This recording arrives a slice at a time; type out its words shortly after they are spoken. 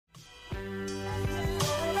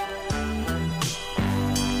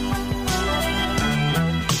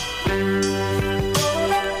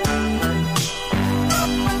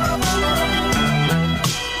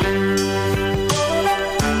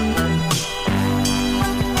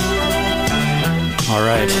All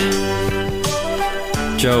right.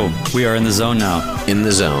 Joe, we are in the zone now. In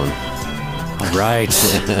the zone. All right.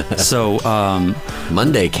 So,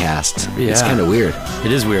 Monday cast. Yeah. It's kind of weird.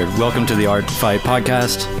 It is weird. Welcome to the Art Fight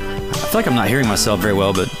podcast. I feel like I'm not hearing myself very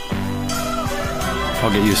well, but I'll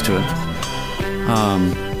get used to it.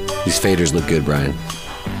 These faders look good, Brian.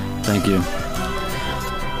 Thank you.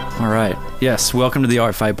 All right. Yes, welcome to the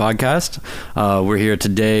Art Fight podcast. We're here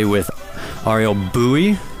today with Ariel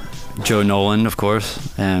Bowie, Joe Nolan, of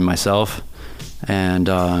course, and myself. And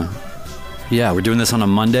yeah, we're doing this on a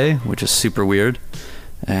Monday, which is super weird,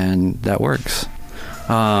 and that works.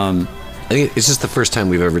 I think it's just the first time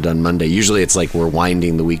we've ever done Monday. Usually it's like we're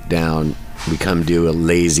winding the week down. We come do a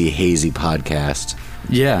lazy, hazy podcast.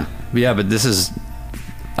 Yeah, but this is...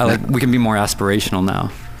 we can be more aspirational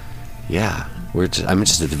now. Yeah. I'm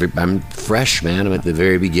fresh, man. I'm at the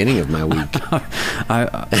very beginning of my week.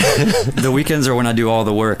 The weekends are when I do all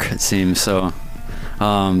the work, it seems. So,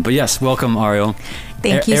 but yes, welcome, Ariel.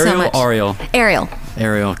 Thank you so much. Ariel.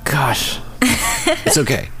 Gosh, it's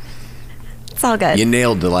okay. It's all good. You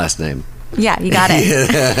nailed the last name. Yeah, you got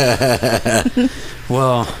it.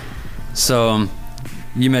 Well, so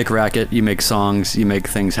you make racket, you make songs, you make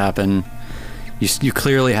things happen. You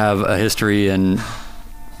clearly have a history in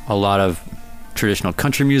a lot of traditional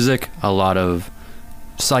country music, a lot of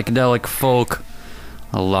psychedelic folk,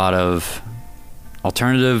 a lot of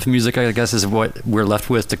alternative music, I guess is what we're left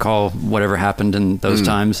with to call whatever happened in those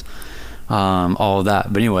times. All of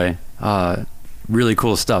that. But anyway, really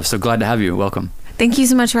cool stuff. So glad to have you. Welcome. Thank you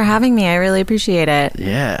so much for having me. I really appreciate it.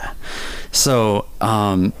 Yeah. So,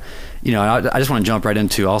 I just want to jump right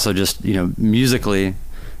into also just, musically,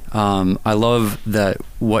 I love that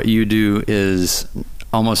what you do is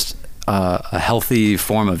almost a healthy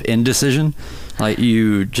form of indecision. Like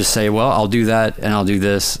you just say, well, I'll do that and I'll do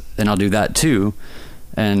this and I'll do that too,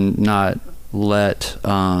 and not let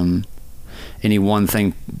any one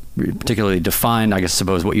thing particularly define, I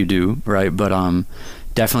suppose, what you do, right? But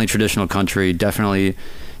definitely traditional country, definitely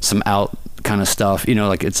some out kind of stuff.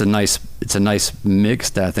 Like it's a nice mix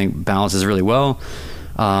that I think balances really well.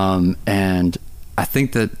 And I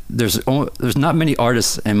think that there's not many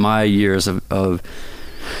artists in my years of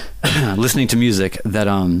listening to music that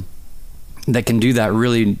can do that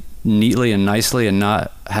really neatly and nicely and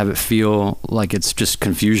not have it feel like it's just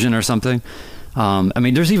confusion or something.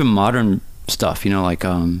 There's even modern stuff, like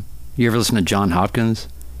you ever listen to John Hopkins?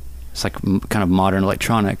 It's like kind of modern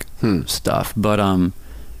electronic stuff, but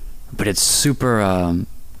it's super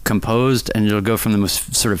composed, and it'll go from the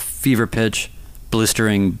most sort of fever pitch,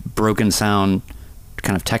 blistering, broken sound,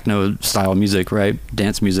 kind of techno style music, right?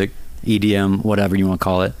 Dance music, EDM, whatever you want to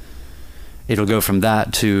call it. It'll go from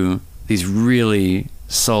that to these really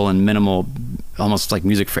soul and minimal, almost like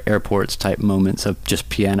music for airports type moments of just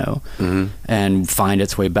piano, and find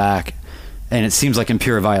its way back. And it seems like in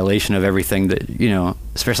pure violation of everything that,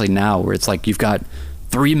 especially now where it's like you've got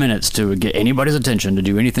 3 minutes to get anybody's attention to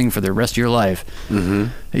do anything for the rest of your life.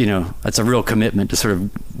 That's a real commitment to sort of,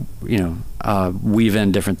 weave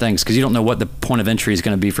in different things, because you don't know what the point of entry is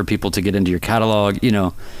going to be for people to get into your catalog.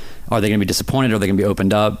 Are they going to be disappointed? Are they going to be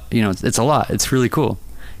opened up? It's a lot. It's really cool.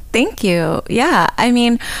 Thank you. Yeah. I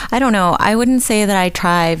don't know. I wouldn't say that I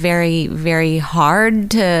try very, very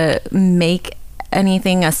hard to make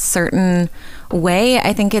anything a certain way.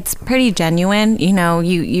 I think it's pretty genuine.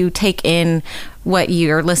 You take in what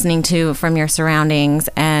you're listening to from your surroundings.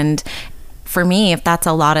 And for me, if that's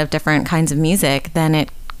a lot of different kinds of music, then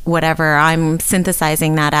whatever I'm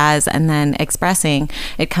synthesizing that as and then expressing,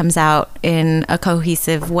 it comes out in a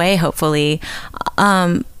cohesive way, hopefully.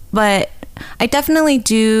 But I definitely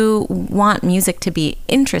do want music to be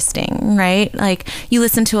interesting, right? Like you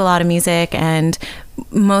listen to a lot of music, and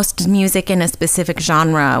most music in a specific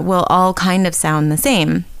genre will all kind of sound the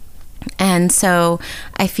same. And so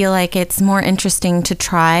I feel like it's more interesting to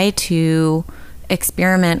try to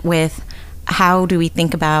experiment with how do we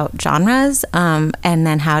think about genres, and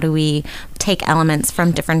then how do we take elements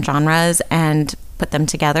from different genres and put them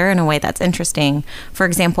together in a way that's interesting. For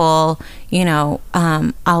example,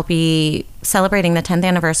 I'll be celebrating the 10th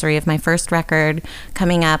anniversary of my first record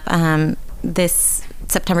coming up this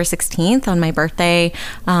September 16th on my birthday.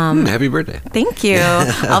 Happy birthday. Thank you.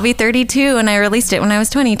 I'll be 32, and I released it when I was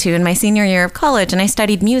 22 in my senior year of college, and I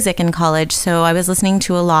studied music in college, so I was listening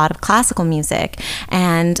to a lot of classical music.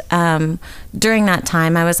 And during that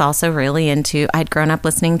time, I was also really I'd grown up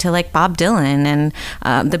listening to like Bob Dylan and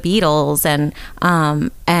the Beatles,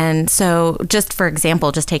 and so just for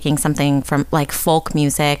example, just taking something from like folk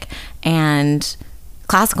music and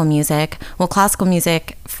classical music. Well, classical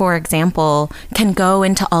music, for example, can go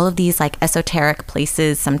into all of these like esoteric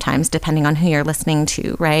places sometimes, depending on who you're listening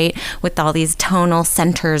to, right? With all these tonal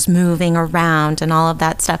centers moving around and all of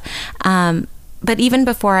that stuff. But even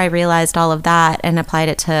before I realized all of that and applied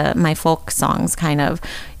it to my folk songs, kind of,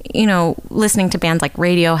 you know, listening to bands like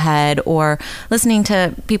Radiohead or listening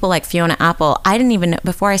to people like Fiona Apple, I didn't even,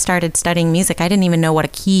 before I started studying music, I didn't even know what a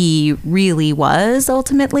key really was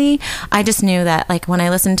ultimately. I just knew that like when I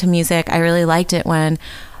listened to music, I really liked it when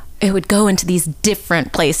it would go into these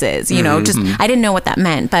different places, you know, just, I didn't know what that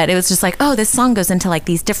meant, but it was just like, oh, this song goes into like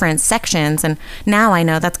these different sections. And now I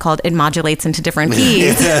know that's called, it modulates into different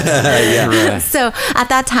keys. So at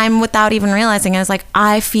that time, without even realizing, I was like,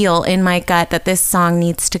 I feel in my gut that this song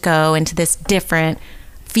needs to go into this different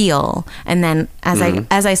feel. And then as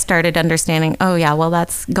I started understanding, oh yeah, well,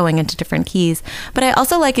 that's going into different keys. But I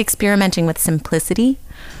also like experimenting with simplicity.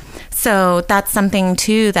 So that's something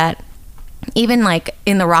too that even like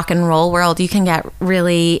in the rock and roll world, you can get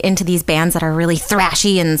really into these bands that are really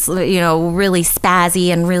thrashy and, you know, really spazzy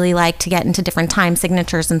and really like to get into different time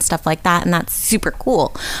signatures and stuff like that. And that's super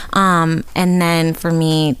cool. And then for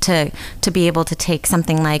me to be able to take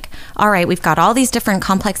something like, all right, we've got all these different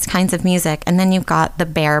complex kinds of music. And then you've got the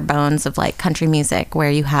bare bones of like country music where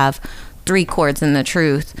you have 3 chords in the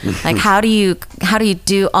truth. Like how do you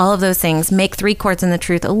do all of those things, make 3 chords in the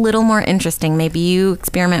truth a little more interesting? Maybe you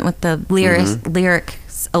experiment with the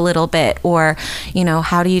lyrics a little bit, or, you know,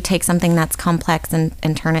 how do you take something that's complex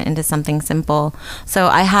and turn it into something simple? So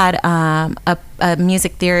I had a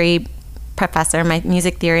music theory professor, my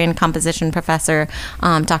music theory and composition professor,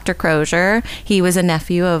 Dr. Crozier. He was a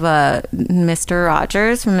nephew of Mr.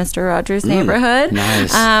 Rogers from Mr. Rogers' Neighborhood.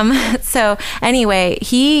 Nice. So anyway,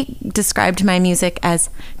 he described my music as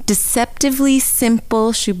deceptively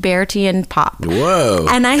simple Schubertian pop. Whoa.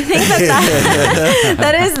 And I think that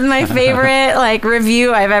that is my favorite like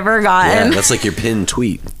review I've ever gotten. Yeah, that's like your pinned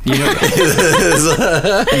tweet. You know,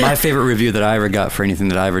 my favorite review that I ever got for anything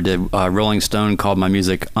that I ever did, Rolling Stone called my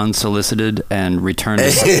music unsolicited and return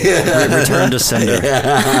to sender.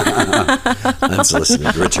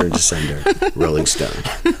 Unsolicited, return to sender. Rolling Stone.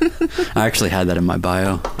 I actually had that in my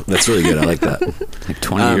bio. That's really good. I like that. Like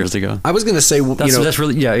 20 years ago. I was going to say, that's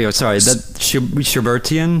really, sorry, that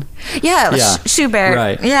Schubertian? Yeah, Yeah. Schubert.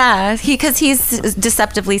 Right. Yeah, because he's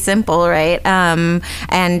deceptively simple, right?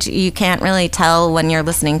 And you can't really tell when you're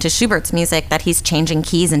listening to Schubert's music that he's changing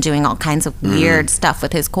keys and doing all kinds of weird stuff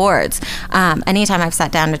with his chords. Anytime I've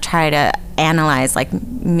sat down to try to analyze, like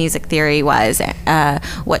music theory wise,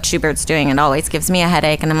 what Schubert's doing, it always gives me a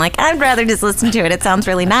headache, and I'm like, I'd rather just listen to it. It sounds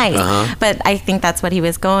really nice. But I think that's what he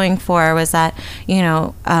was going for, was that, you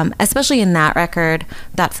know, especially in that record,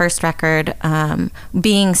 that first record,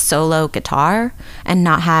 being solo guitar and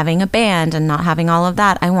not having a band and not having all of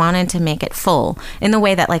that, I wanted to make it full in the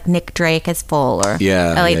way that like Nick Drake is full, or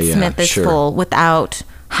Elliott Smith is full, without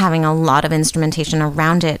having a lot of instrumentation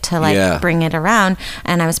around it to like bring it around.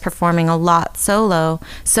 And I was performing a lot solo,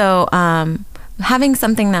 so having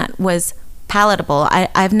something that was palatable.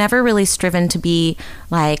 I've never really striven to be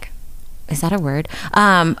like, is that a word?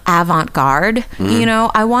 Avant-garde. You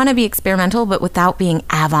know, I want to be experimental, but without being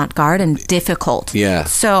avant-garde and difficult. Yeah.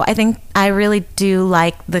 So I think I really do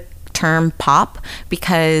like the term pop,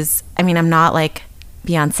 because I mean, I'm not like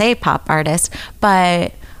Beyonce pop artist,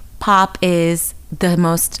 but pop is the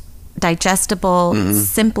most digestible,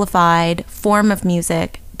 simplified form of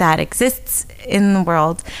music that exists in the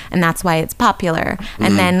world, and that's why it's popular.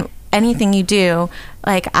 And then anything you do,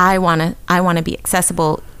 like I want to be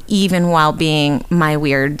accessible even while being my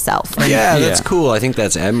weird self. Yeah, that's cool. I think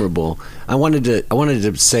that's admirable. I wanted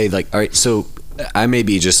to say, like, all right, so I may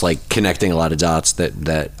be just like connecting a lot of dots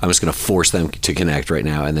that I'm just going to force them to connect right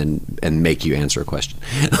now, and make you answer a question.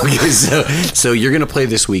 Okay, so you're going to play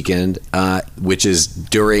this weekend, which is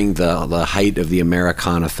during the height of the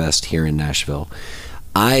Americana Fest here in Nashville.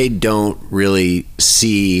 I don't really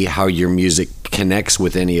see how your music connects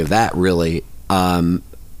with any of that, really.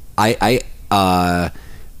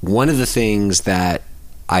 One of the things that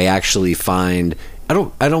I actually find, I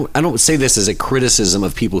don't say this as a criticism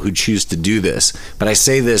of people who choose to do this, but I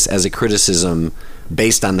say this as a criticism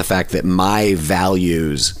based on the fact that my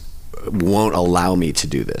values won't allow me to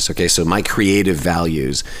do this. Okay, so my creative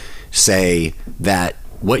values say that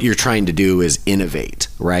what you're trying to do is innovate,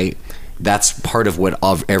 right? That's part of what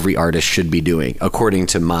every artist should be doing, according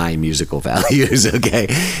to my musical values, okay?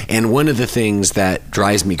 And one of the things that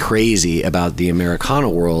drives me crazy about the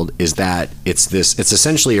Americana world is that it's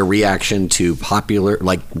essentially a reaction to popular,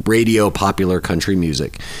 like radio popular country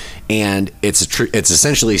music. And it's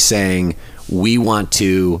essentially saying, we want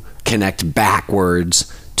to connect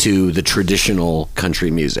backwards to the traditional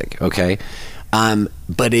country music, okay?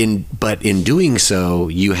 But in doing so,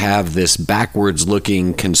 you have this backwards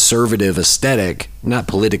looking conservative aesthetic, not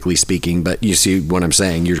politically speaking, but you see what I'm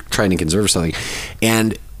saying. You're trying to conserve something,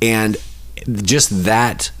 and just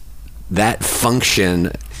that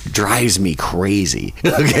function drives me crazy.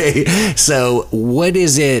 Okay, so what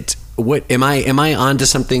is it? What am I onto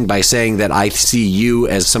something by saying that I see you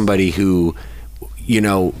as somebody who, you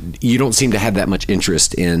don't seem to have that much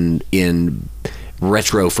interest in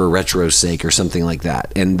retro for retro's sake or something like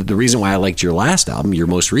that. And the reason why I liked your last album, your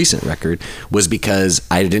most recent record, was because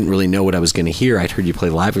I didn't really know what I was going to hear. I'd heard you play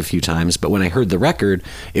live a few times, but when I heard the record,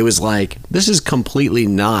 it was like, this is completely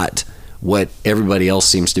not what everybody else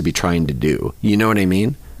seems to be trying to do. You know what I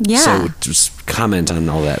mean? Yeah. So just comment on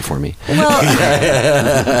all that for me. Well,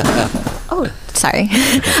 oh, sorry.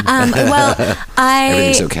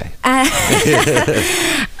 Everything's okay.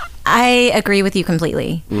 I agree with you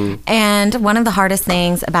completely. And one of the hardest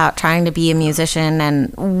things about trying to be a musician,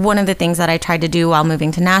 and one of the things that I tried to do while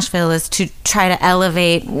moving to Nashville, is to try to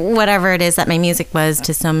elevate whatever it is that my music was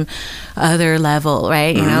to some other level,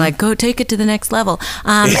 right? You know, like, go take it to the next level.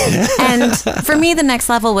 And for me, the next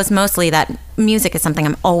level was mostly that music is something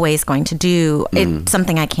I'm always going to do. It's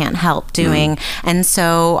something I can't help doing. And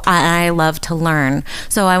so I love to learn.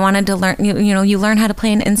 So I wanted to learn, you learn how to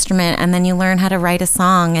play an instrument, and then you learn how to write a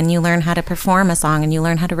song, and you learn how to perform a song, and you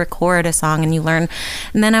learn how to record a song, and and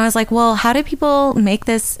then I was like, well, how do people make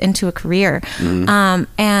this into a career?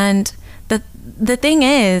 And the thing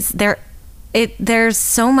is, there's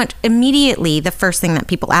so much. Immediately, the first thing that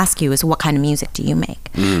people ask you is, what kind of music do you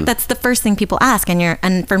make? That's the first thing people ask.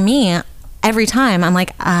 And for me, every time I'm like,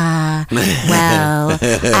 you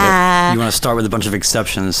want to start with a bunch of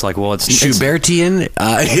exceptions, like, well, it's Schubertian.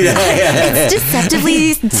 It's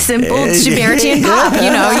deceptively simple Schubertian pop.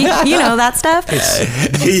 You know that stuff.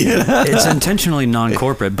 It's intentionally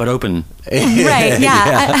non-corporate but open. Right.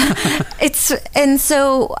 Yeah. And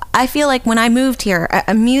so I feel like when I moved here,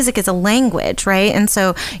 music is a language, right? And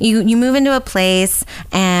so you move into a place,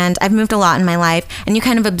 and I've moved a lot in my life, and you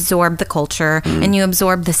kind of absorb the culture, and you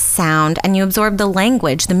absorb the sound, and you absorb the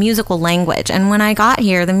language, the musical language. And when I got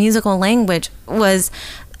here, the musical language was,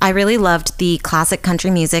 I really loved the classic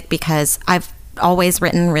country music because I've always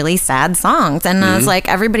written really sad songs, and I was like,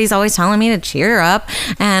 everybody's always telling me to cheer up,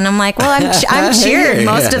 and I'm like, well, I'm cheered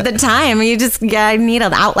most of the time. I need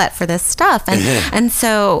an outlet for this stuff. And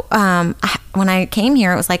so when I came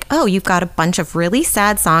here, it was like, oh, you've got a bunch of really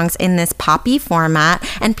sad songs in this poppy format,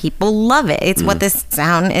 and people love it. It's what this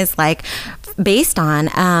sound is like based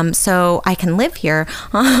on. So I can live here.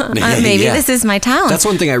 Maybe this is my talent. That's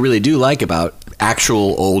one thing I really do like about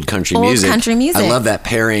actual old country music. I love that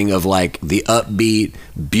pairing of like the upbeat,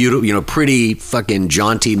 beautiful, pretty fucking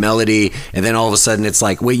jaunty melody, and then all of a sudden it's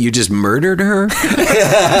like, wait, you just murdered her?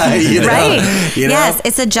 Right. Yes,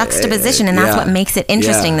 it's a juxtaposition, and that's what makes it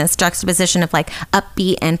interesting. This juxtaposition of like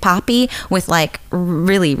upbeat and poppy with like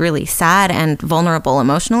really, really sad and vulnerable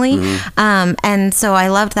emotionally. And so I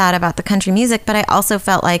loved that about the country music, but I also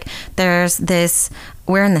felt like there's this.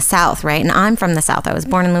 We're in the South, right? And I'm from the South. I was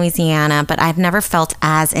born in Louisiana, but I've never felt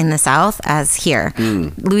as in the South as here.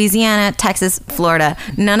 Louisiana, Texas, Florida,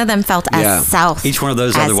 none of them felt as South. Each one of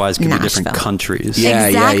those otherwise could be different countries.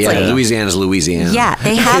 Exactly. Louisiana's Louisiana. Yeah,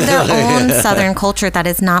 they have their own Southern culture that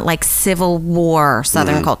is not like Civil War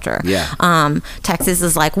Southern culture. Yeah. Texas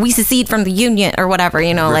is like, we secede from the Union or whatever,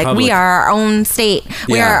 like we are our own state.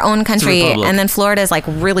 We are our own country. And then Florida is like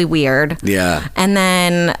really weird. Yeah. And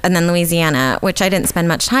then Louisiana, which I didn't spend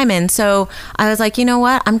much time in. So I was like, you know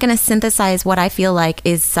what? I'm going to synthesize what I feel like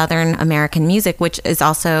is Southern American music, which is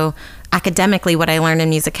also academically what I learned in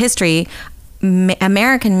music history.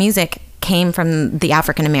 American music came from the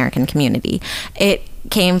African American community. It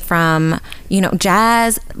came from,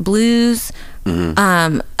 jazz, blues,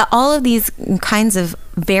 all of these kinds of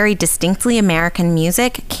very distinctly American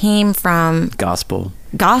music came from gospel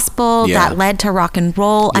that led to rock and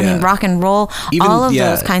roll. I mean, rock and roll, even, all of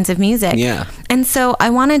those kinds of music. Yeah. And so I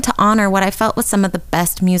wanted to honor what I felt was some of the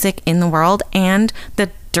best music in the world, and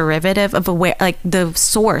the derivative of the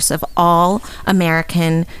source of all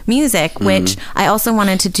American music, which I also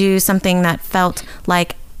wanted to do something that felt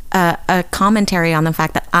like a commentary on the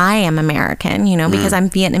fact that I am American, because I'm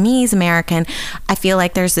Vietnamese American. I feel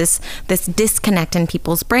like there's this disconnect in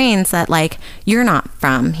people's brains that like, you're not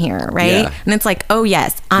from here, right? Yeah. And it's like, oh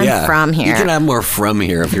yes, I'm from here. You can have more from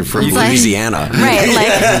here if you're from Louisiana. Right.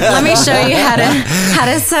 Like, let me show you how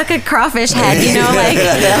to suck a crawfish head,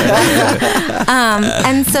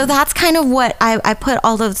 And so that's kind of what I put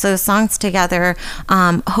all of those songs together,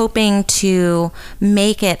 hoping to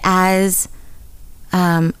make it as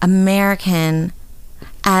American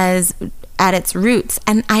as at its roots.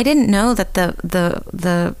 And I didn't know that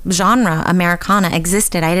the genre Americana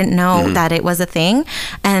existed. I didn't know that it was a thing.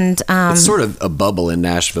 And it's sort of a bubble in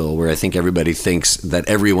Nashville where I think everybody thinks that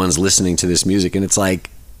everyone's listening to this music, and it's like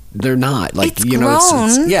they're not. Like, it's you know,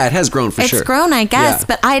 grown. yeah, it has grown for sure. It's grown, I guess, Yeah.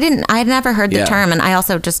 but I'd never heard the Yeah. term, and I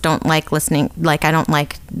also just don't like listening. Like, I don't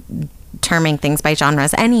like terming things by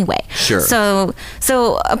genres anyway. Sure.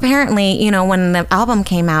 So apparently, you know, when the album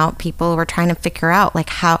came out, people were trying to figure out like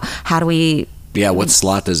how do we, Yeah, what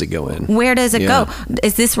slot does it go in? where does it Yeah. go?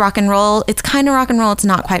 Is this rock and roll? It's kind of rock and roll. It's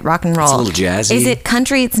not quite rock and roll. It's a little jazzy. Is it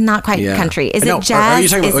country? It's not quite Yeah. country. Is No, it jazz? Are you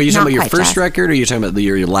talking It's about your not quite first jazz. record, or are you talking about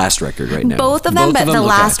your last record right now? Both of them, but the Okay.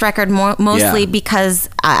 last record mostly Yeah. because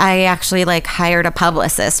I actually like hired a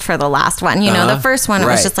publicist for the last one. You know, the first one it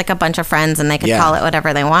was Right. just like a bunch of friends and they could Yeah. call it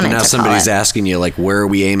whatever they wanted And now to somebody's call it. asking you, like, where are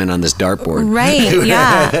we aiming on this dartboard? Right,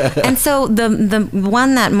 yeah. And so the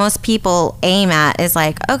one that most people aim at is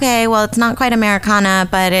like, okay, well, it's not quite Americana,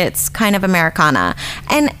 but it's kind of Americana.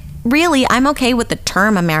 And really, I'm okay with the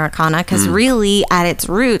term Americana because really, at its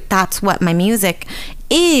root, that's what my music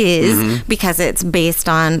is because it's based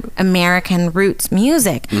on American roots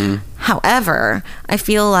music. However, I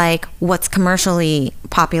feel like what's commercially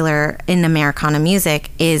popular in Americana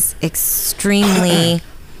music is extremely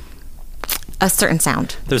a certain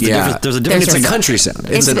sound. There's Yeah. there's a And difference. it's a There's- country sound.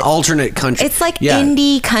 It's an it's- alternate country. It's like Yeah.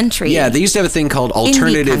 indie country. Yeah, they used to have a thing called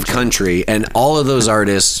alternative country. country, and all of those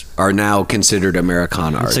artists are now considered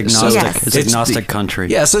Americana It's artists. agnostic. Yes. It's agnostic country.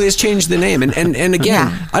 Yeah, so they just changed the name, and again,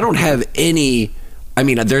 Yeah. I don't have any. I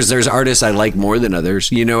mean, there's artists I like more than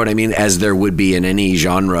others. You know what I mean? As there would be in any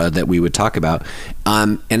genre that we would talk about.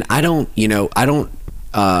 And I don't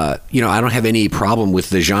have any problem with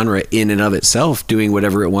the genre in and of itself doing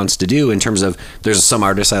whatever it wants to do. In terms of, there's some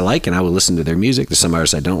artists I like and I will listen to their music. There's some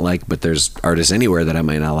artists I don't like, but there's artists anywhere that I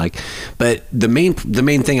might not like. But the main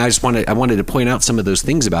thing I wanted to point out some of those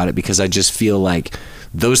things about it, because I just feel like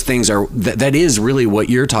those things are that is really what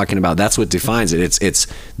you're talking about. That's what defines it. It's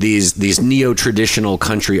these neo-traditional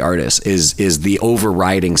country artists is the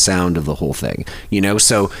overriding sound of the whole thing. You know,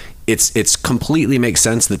 so it's completely makes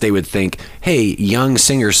sense that they would think, hey, young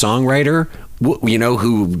singer-songwriter, you know,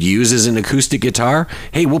 who uses an acoustic guitar,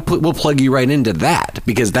 hey, we'll plug you right into that,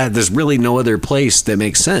 because there's really no other place that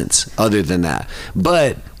makes sense other than that.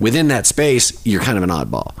 But within that space, you're kind of an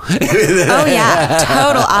oddball. Oh yeah,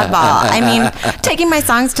 total oddball. I mean, taking my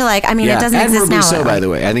songs to it doesn't and exist now. Robusto, by the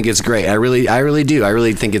way, I think it's great. I really do. I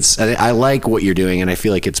really think I like what you're doing, and I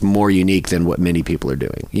feel like it's more unique than what many people are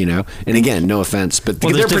doing. You know, and again, no offense, but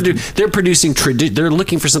Well, they're producing they're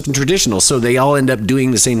looking for something traditional, so they all end up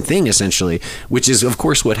doing the same thing essentially, which is of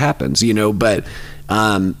course what happens. You know, but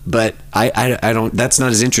I don't. That's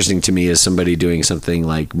not as interesting to me as somebody doing something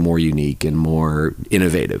like more unique and more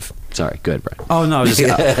innovative. Sorry, go ahead, Brian. Oh no,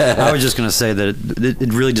 I was just going to say that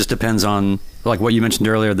it really just depends on, like what you mentioned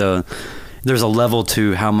earlier. There's a level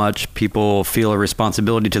to how much people feel a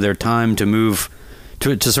responsibility to their time to move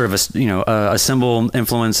to sort of assemble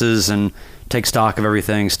influences and take stock of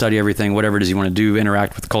everything, study everything, whatever it is you want to do,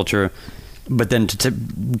 interact with the culture, but then to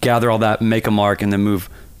gather all that, make a mark, and then move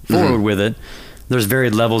forward with it. There's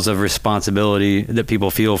varied levels of responsibility that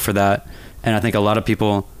people feel for that, and I think a lot of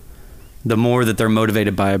people, the more that they're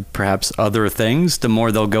motivated by perhaps other things, the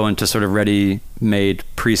more they'll go into sort of ready-made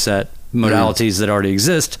preset modalities that already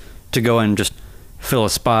exist to go and just fill a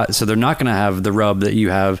spot. So they're not going to have the rub that you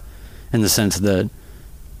have, in the sense that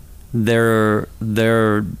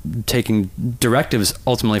they're taking directives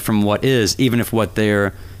ultimately from what is, even if what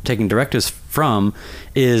they're taking directives from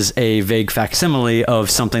is a vague facsimile of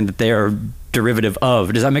something that they are derivative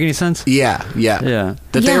of. Does that make any sense? Yeah. That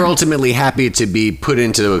they're Yeah. ultimately happy to be put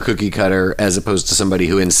into a cookie cutter as opposed to somebody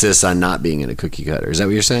who insists on not being in a cookie cutter. Is that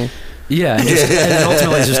what you're saying? Yeah, and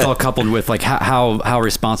ultimately it's just all coupled with like how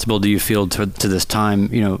responsible do you feel to this time?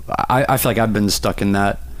 You know, I feel like I've been stuck in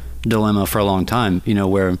that dilemma for a long time. You know,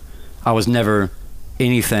 where I was never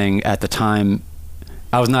anything at the time.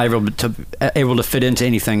 I was not able to fit into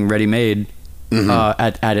anything ready made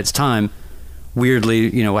at its time.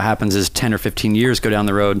 Weirdly, you know, what happens is 10 or 15 years go down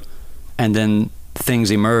the road, and then things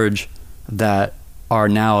emerge that are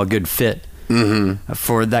now a good fit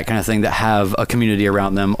for that kind of thing, that have a community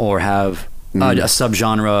around them or have a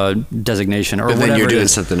subgenre designation or but whatever. then you're it doing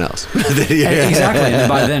is. something else. Exactly.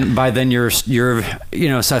 And by then you're so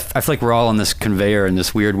I feel like we're all on this conveyor in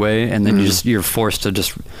this weird way, and then you're forced to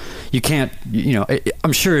just, you can't,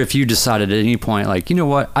 I'm sure if you decided at any point, like, you know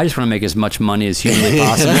what, I just want to make as much money as humanly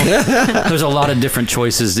possible, there's a lot of different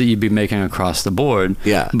choices that you'd be making across the board.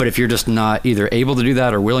 Yeah. But if you're just not either able to do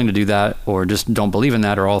that or willing to do that, or just don't believe in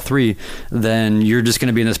that, or all three, then you're just going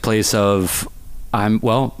to be in this place of,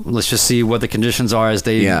 let's just see what the conditions are as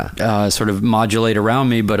they sort of modulate around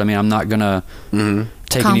me. But I mean, I'm not gonna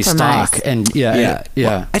take any stock. And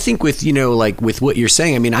Well, I think with with what you're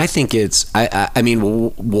saying, I mean, I think it's I mean,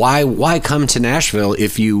 why come to Nashville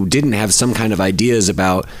if you didn't have some kind of ideas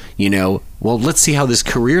about well, let's see how this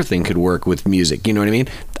career thing could work with music. You know what I mean?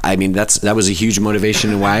 I mean, that was a huge motivation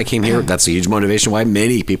in why I came here. That's a huge motivation why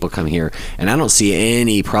many people come here. And I don't see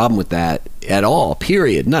any problem with that at all,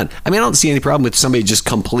 period. None. I mean, I don't see any problem with somebody just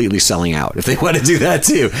completely selling out. If they want to do that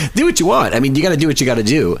too, do what you want. I mean, you got to do what you got to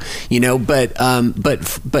do,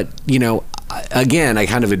 but again, I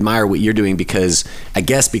kind of admire what you're doing because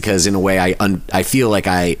in a way I feel like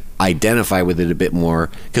I identify with it a bit more,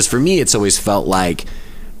 because for me, it's always felt like,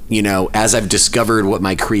 as I've discovered what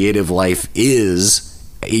my creative life is,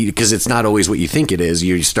 because it's not always what you think it is.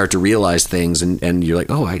 You start to realize things and you're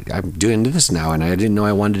like, oh, I'm doing this now, and I didn't know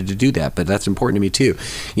I wanted to do that, but that's important to me too.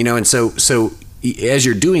 And so as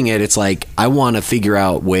you're doing it, it's like, I want to figure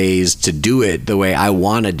out ways to do it the way I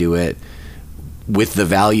want to do it, with the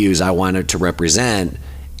values I want it to represent,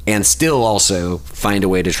 and still also find a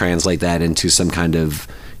way to translate that into some kind of,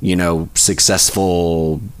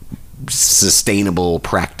 successful, sustainable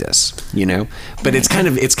practice, but it's kind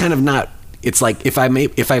of not. It's like if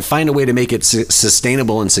I find a way to make it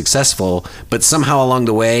sustainable and successful, but somehow along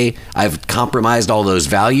the way I've compromised all those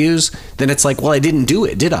values, then it's like, well, I didn't do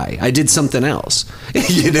it, did I? I did something else,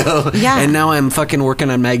 Yeah. And now I'm fucking working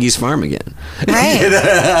on Maggie's farm again. Right.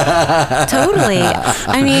 Totally.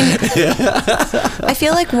 I mean, I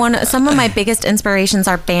feel like some of my biggest inspirations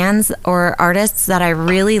are bands or artists that I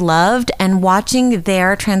really loved, and watching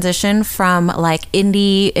their transition from like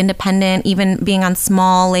indie, independent, even being on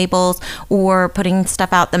small labels, or putting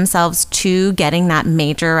stuff out themselves, to getting that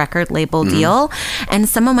major record label deal. And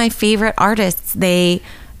some of my favorite artists, they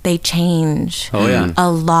change a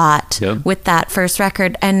lot with that first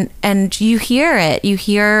record, and you hear it. You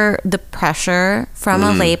hear the pressure from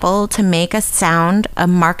a label to make a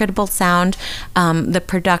marketable sound. The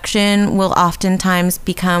production will oftentimes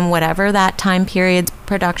become whatever that time period's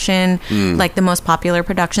production, like the most popular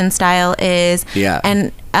production style is.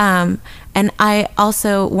 And I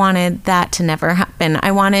also wanted that to never happen.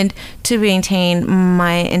 I wanted to maintain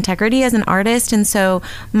my integrity as an artist, and so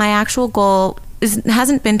my actual goal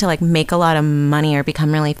hasn't been to like make a lot of money or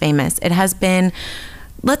become really famous. It has been,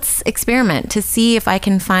 let's experiment to see if I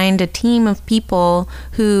can find a team of people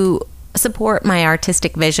who support my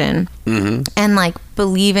artistic vision and like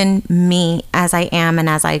believe in me as I am and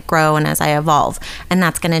as I grow and as I evolve. And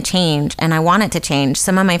that's going to change, and I want it to change.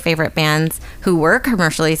 Some of my favorite bands who were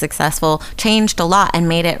commercially successful changed a lot and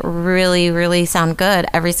made it really, really sound good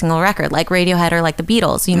every single record, like Radiohead or like the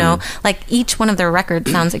Beatles, like each one of their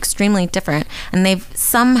records sounds extremely different, and they've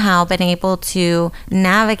somehow been able to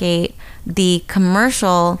navigate the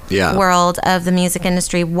commercial world of the music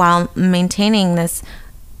industry while maintaining this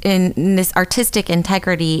artistic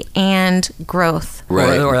integrity and growth.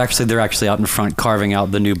 Right. Or actually, they're actually out in front carving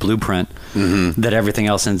out the new blueprint that everything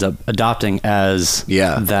else ends up adopting as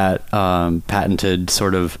that patented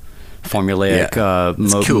sort of formulaic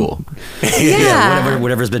cool.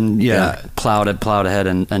 whatever's been plowed ahead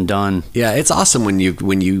and done. Yeah, it's awesome when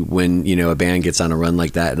a band gets on a run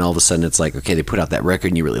like that, and all of a sudden it's like, okay, they put out that record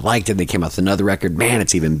and you really liked it, they came out with another record, man,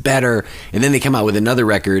 it's even better, and then they come out with another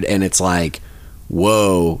record and it's like,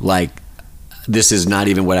 whoa, like this is not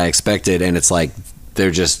even what I expected, and it's like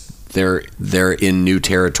they're in new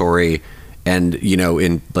territory, and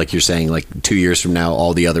in, like you're saying, like 2 years from now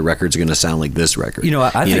all the other records are going to sound like this record.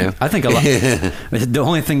 I think a lot the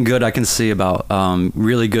only thing good I can see about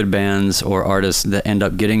really good bands or artists that end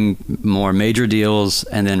up getting more major deals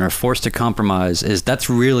and then are forced to compromise is that's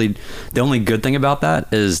really the only good thing about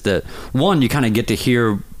that, is that one, you kind of get to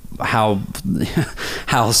hear how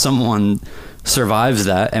someone survives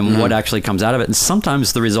that and what actually comes out of it. And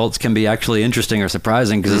sometimes the results can be actually interesting or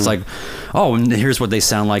surprising because it's like, oh, and here's what they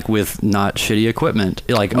sound like with not shitty equipment.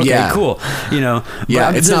 You're like, okay, cool. You know,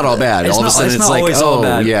 it's not all bad. All of a sudden it's like, all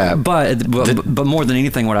bad. Yeah. But more than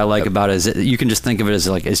anything, what I like about it is you can just think of it as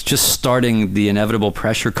like, it's just starting the inevitable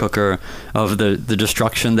pressure cooker of the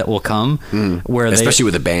destruction that will come where especially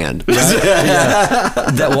with a band.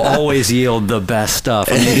 That will always yield the best stuff.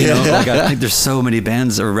 I mean, you know, like I think there's so many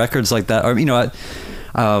bands or records like that. Or, you know,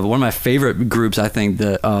 one of my favorite groups, I think,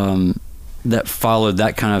 that followed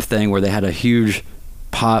that kind of thing where they had a huge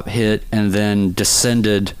pop hit and then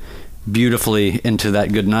descended beautifully into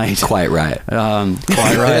that good night. Quiet Riot.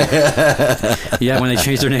 Quiet Riot. Yeah, when they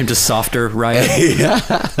changed their name to Softer Riot.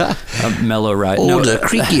 Mellow Riot. Older,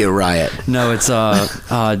 creakier Riot. No, it's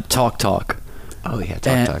Talk Talk. Oh yeah,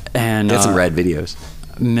 Talk. And they had some rad videos.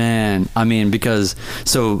 Man, I mean, because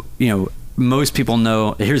you know, most people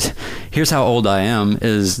know. Here's how old I am.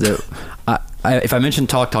 Is that if I mention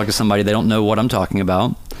Talk Talk to somebody, they don't know what I'm talking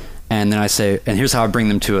about. And then I say, and here's how I bring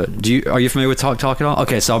them to it. Are you familiar with Talk Talk at all?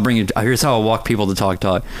 Okay, so I'll bring you. Here's how I'll walk people to Talk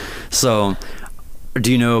Talk. So,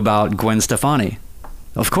 do you know about Gwen Stefani?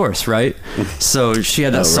 Of course, right? So she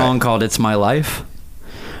had that song called "It's My Life."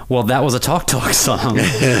 Well, that was a Talk Talk song,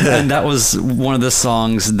 and that was one of the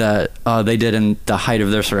songs that they did in the height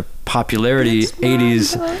of their sort of popularity,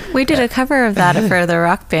 80s. We did a cover of that for the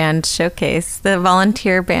Rock Band Showcase. The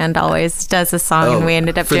volunteer band always does a song, and we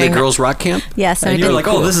ended up doing for the girls' rock camp. Yes, and you're like,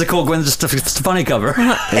 oh, this is a cool Gwen Stefani cover.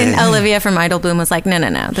 And Olivia from Idle Boom was like, no,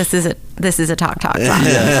 this is a Talk Talk song.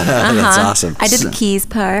 That's awesome. I did the keys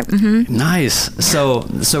part. Nice. So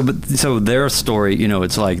their story, you know,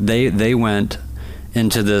 it's like they went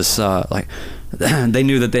into this like they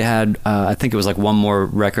knew that they had I think it was like one more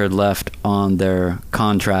record left on their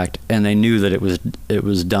contract, and they knew that it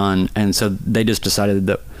was done, and so they just decided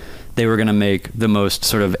that they were going to make the most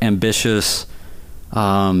sort of ambitious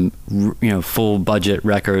you know, full budget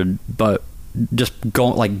record, but just go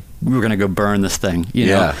like, we were going to go burn this thing, you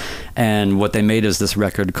know. And what they made is this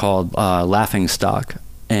record called Laughing Stock,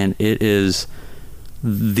 and it is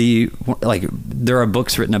there are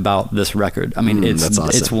books written about this record. I mean, that's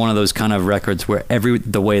awesome. It's one of those kind of records where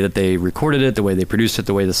the way that they recorded it, the way they produced it,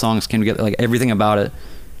 the way the songs came together, like everything about it,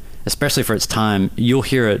 especially for its time, you'll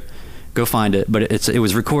hear it, go find it. But it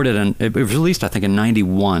was recorded and it was released, I think, in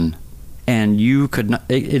 '91, and you could not.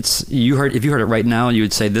 If you heard it right now, you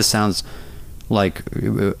would say this sounds like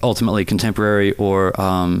ultimately contemporary, or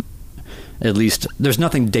at least there's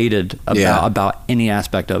nothing dated about any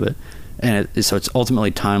aspect of it. And so it's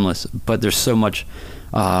ultimately timeless, but there's so much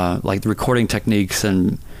like the recording techniques,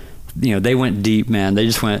 and you know, they went deep, man. They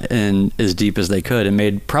just went in as deep as they could and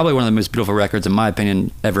made probably one of the most beautiful records, in my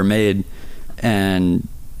opinion, ever made. And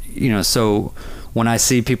you know, so when I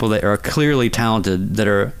see people that are clearly talented that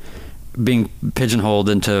are being pigeonholed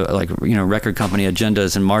into, like, you know, record company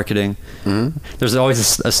agendas and marketing, there's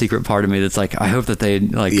always a secret part of me that's like, I hope that they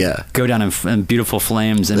like go down in beautiful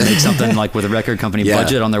flames and make something like with a record company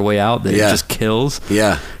budget on their way out that it just kills.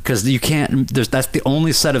 Because you can't. That's the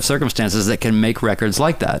only set of circumstances that can make records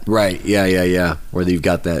like that. Right. Yeah. Where you've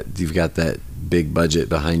got that big budget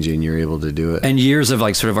behind you and you're able to do it, and years of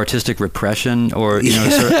like sort of artistic repression, or you know,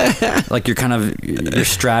 sort of, like you're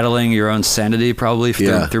straddling your own sanity probably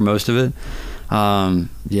through most of it. I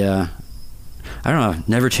don't know,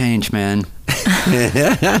 never change, man.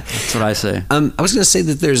 That's what I say. I was going to say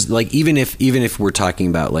that there's like, even if we're talking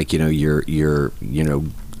about like, you know, your you know,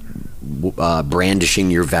 brandishing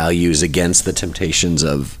your values against the temptations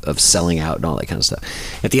of selling out and all that kind of stuff,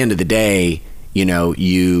 at the end of the day, you know,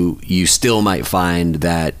 you still might find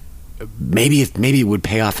that maybe it would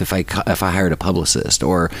pay off if I hired a publicist,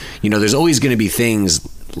 or, you know, there's always going to be things,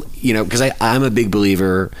 you know, because I'm a big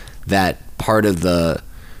believer that part of the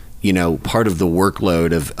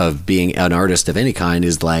workload of being an artist of any kind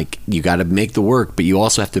is like, you got to make the work, but you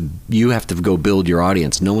also have to go build your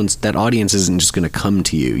audience. That audience isn't just going to come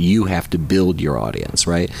to you. You have to build your audience,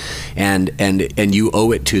 right? And you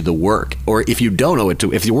owe it to the work. Or if you don't owe it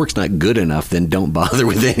to, if your work's not good enough, then don't bother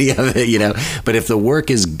with any of it, you know. But if the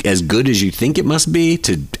work is as good as you think it must be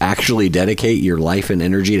to actually dedicate your life and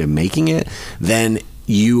energy to making it, then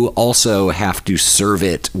you also have to serve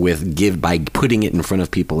it by putting it in front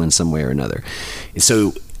of people in some way or another.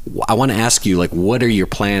 So I want to ask you, like, what are your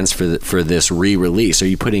plans for this re-release? Are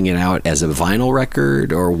you putting it out as a vinyl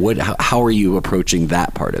record, or what? How are you approaching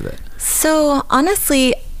that part of it? So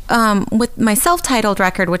honestly, with my self-titled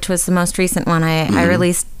record, which was the most recent one I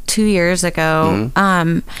released 2 years ago,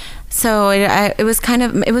 so it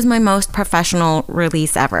was my most professional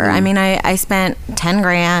release ever. I mean, I spent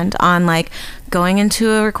 $10,000 on like going into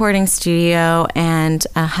a recording studio and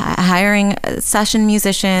hiring session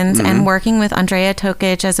musicians and working with Andrea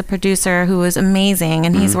Tokic as a producer, who was amazing.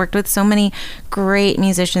 And he's worked with so many great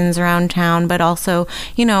musicians around town, but also,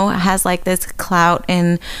 you know, has like this clout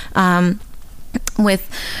in, with,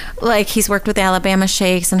 like, he's worked with the Alabama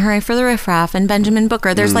Shakes and Hooray for the Riff Raff and Benjamin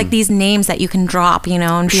Booker. There's like these names that you can drop, you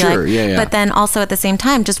know, and be but then also at the same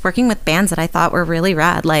time just working with bands that I thought were really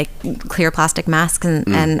rad, like Clear Plastic Masks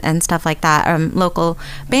and stuff like that, local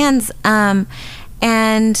bands.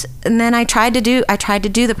 And then I tried to do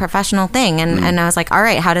the professional thing, and I was like, all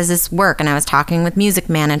right, how does this work? And I was talking with music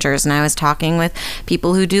managers, and I was talking with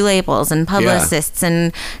people who do labels and publicists,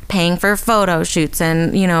 and paying for photo shoots,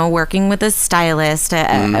 and, you know, working with a stylist,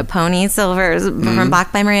 a Pony Silver from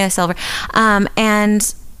Black by Maria Silver. You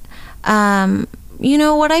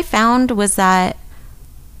know, what I found was that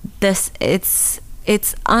it's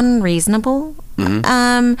unreasonable.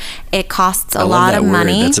 It costs a lot of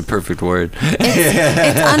money. That's a perfect word.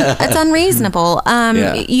 It's unreasonable.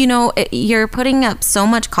 You know, you're putting up so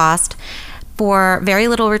much cost for very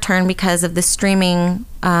little return because of the streaming.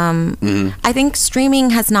 I think streaming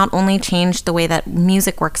has not only changed the way that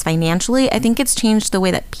music works financially, I think it's changed the way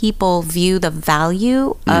that people view the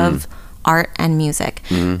value of art and music.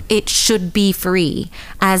 It should be free,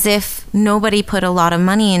 as if nobody put a lot of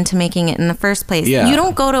money into making it in the first place. You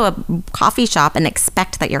don't go to a coffee shop and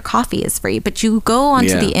expect that your coffee is free, but you go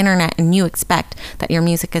onto the internet and you expect that your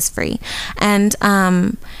music is free. And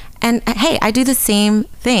hey, I do the same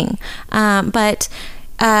thing. But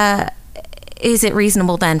is it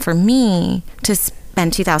reasonable then for me to spend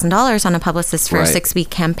 $2,000 on a publicist for a 6-week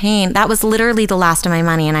campaign? That was literally the last of my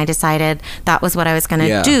money, and I decided that was what I was going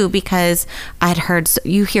to do, because I'd heard,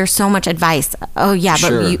 you hear so much advice. Oh yeah,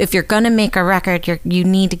 but if you're going to make a record, you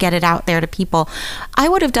need to get it out there to people. I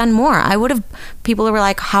would have done more. People were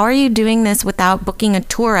like, how are you doing this without booking a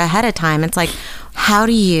tour ahead of time? It's like, how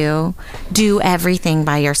do you do everything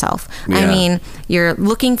by yourself? I mean, you're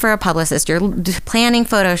looking for a publicist, you're planning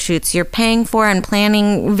photo shoots, you're paying for and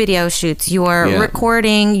planning video shoots, you're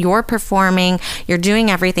recording, you're performing, you're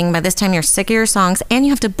doing everything. By this time, you're sick of your songs, and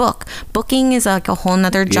you have to book. Booking is like a whole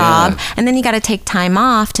nother job. And then you got to take time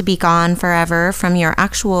off to be gone forever from your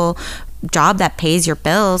actual job that pays your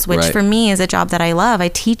bills, which for me is a job that I love. I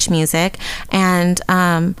teach music, and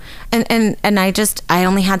I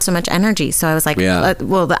only had so much energy, so I was like,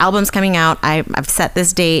 well, the album's coming out, I've set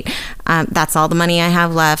this date, that's all the money I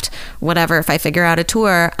have left, whatever, if I figure out a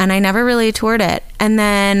tour. And I never really toured it. And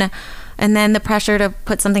then the pressure to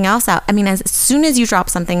put something else out. I mean, as soon as you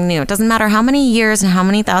drop something new, it doesn't matter how many years and how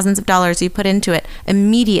many thousands of dollars you put into it,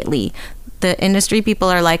 immediately the industry people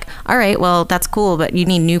are like, all right, well, that's cool, but you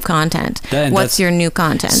need new content. What's your new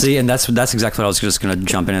content? See, and that's exactly what I was just going to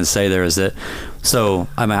jump in and say there, is that, so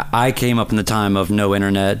I came up in the time of no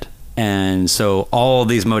internet, and so all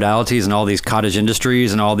these modalities and all these cottage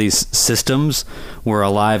industries and all these systems were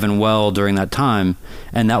alive and well during that time,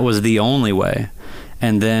 and that was the only way.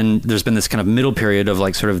 And then there's been this kind of middle period of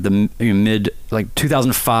like sort of the mid, like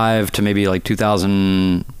 2005 to maybe like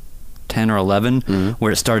 2010 or 11,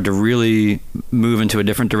 where it started to really move into a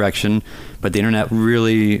different direction. But the internet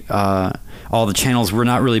really, all the channels were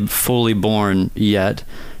not really fully born yet.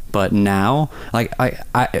 But now, like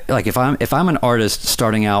if I'm an artist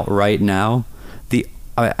starting out right now,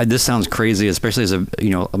 this sounds crazy, especially as a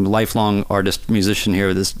lifelong artist musician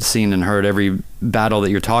here, this scene, and heard every battle that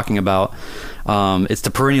you're talking about. It's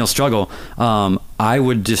the perennial struggle. I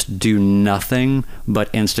would just do nothing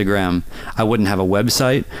but Instagram. I wouldn't have a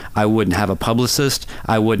website. I wouldn't have a publicist.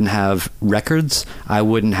 I wouldn't have records. I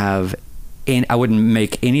wouldn't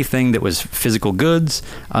make anything that was physical goods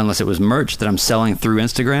unless it was merch that I'm selling through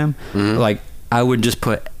Instagram. Like, I would just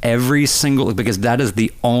put every single, because that is the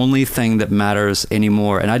only thing that matters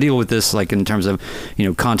anymore. And I deal with this like in terms of,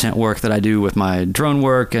 content work that I do with my drone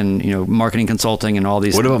work and, marketing consulting and all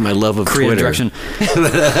these. What about my love of creative Twitter? Direction.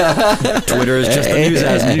 Twitter is just the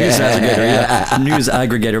news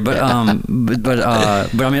aggregator. But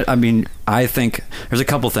I mean, I think there's a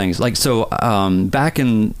couple things. Like, so back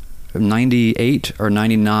in 98 or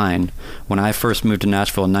 99, when I first moved to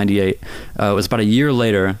Nashville in 98, it was about a year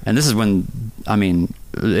later, and this is when, I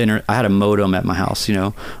had a modem at my house,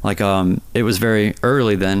 it was very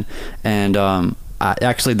early then, and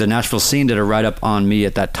actually the Nashville scene did a write-up on me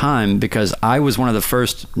at that time, because I was one of the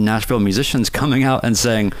first Nashville musicians coming out and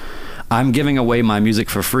saying, I'm giving away my music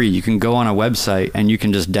for free. You can go on a website and you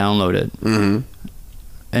can just download it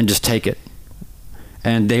and just take it.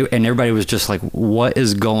 And everybody was just like, what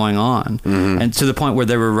is going on? And to the point where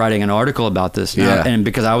they were writing an article about this. And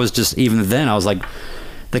because I was just, even then I was like,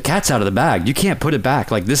 the cat's out of the bag. You can't put it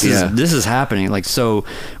back. Like this Yeah. is happening. Like, so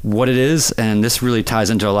what it is, and this really ties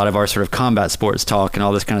into a lot of our sort of combat sports talk and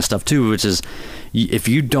all this kind of stuff too, which is if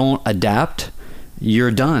you don't adapt,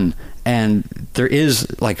 you're done. And there is,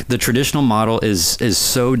 like, the traditional model is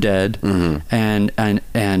so dead. And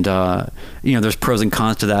you know, there's pros and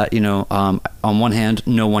cons to that. You know, on one hand,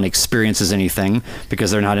 no one experiences anything because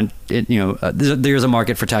they're not in it, you know, there's a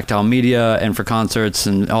market for tactile media and for concerts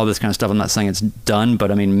and all this kind of stuff. I'm not saying it's done, but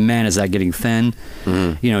I mean, man, is that getting thin.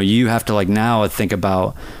 You know, you have to, like, now think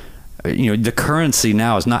about, you know, the currency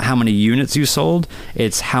now is not how many units you sold,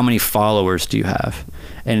 it's how many followers do you have.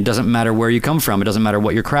 And it doesn't matter where you come from. It doesn't matter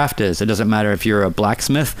what your craft is. It doesn't matter if you're a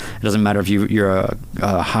blacksmith. It doesn't matter if you're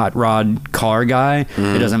a hot rod car guy.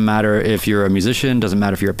 It doesn't matter if you're a musician. It doesn't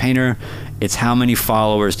matter if you're a painter. It's how many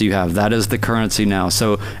followers do you have. That is the currency now.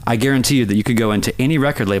 So I guarantee you that you could go into any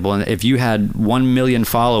record label, and if you had 1 million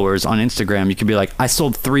followers on Instagram, you could be like, I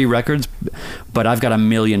sold 3 records, but I've got 1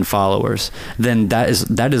 million followers. Then that is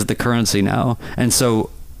the currency now. And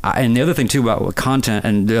so, and the other thing too about content,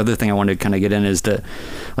 and the other thing I wanted to kind of get in is that,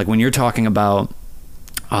 like, when you're talking about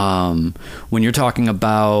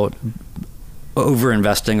over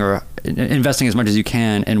investing or investing as much as you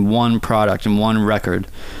can in one product and one record,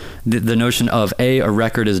 the notion of a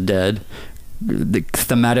record is dead. The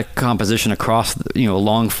thematic composition across, you know, a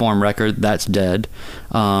long form record, that's dead.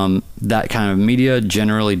 That kind of media,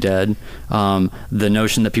 generally dead. The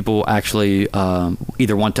notion that people actually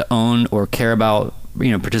either want to own or care about, you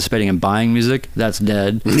know, participating in buying music, that's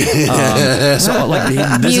dead. So,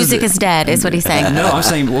 like, Music is dead, is what he's saying. No, I'm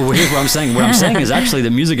saying, well, here's what I'm saying. What I'm saying is actually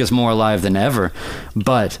the music is more alive than ever,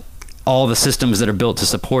 but all the systems that are built to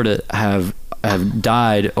support it have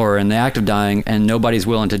died or are in the act of dying, and nobody's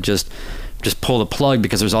willing to just pull the plug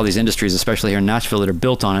because there's all these industries, especially here in Nashville, that are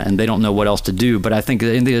built on it, and they don't know what else to do. But I think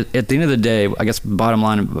at the end of the day, I guess bottom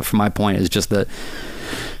line from my point is just that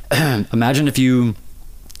imagine if you,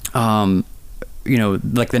 you know,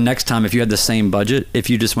 like the next time, if you had the same budget, if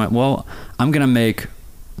you just went, well, I'm going to make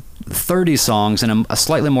 30 songs and a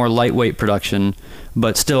slightly more lightweight production,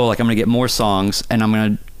 but still, like, I'm going to get more songs, and I'm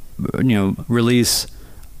going to, you know, release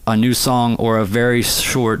a new song or a very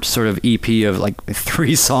short sort of EP of like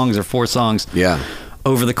 3 songs or 4 songs. Yeah.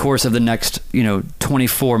 Over the course of the next, you know,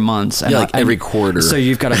 24 months. And like every quarter. So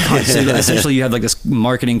you've got so essentially you have like this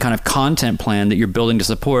marketing kind of content plan that you're building to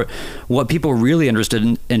support what people are really interested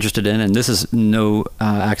in, and this is no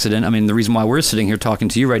accident. I mean, the reason why we're sitting here talking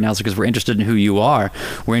to you right now is because we're interested in who you are.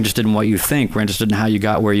 We're interested in what you think. We're interested in how you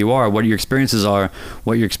got where you are, what your experiences are,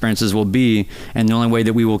 what your experiences will be. And the only way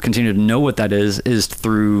that we will continue to know what that is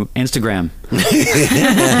through Instagram.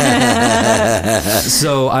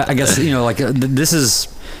 So I guess, you know, like this is,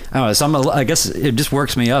 I don't know. So I guess it just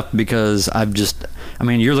works me up because I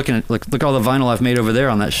mean, you're looking at, look at all the vinyl I've made over there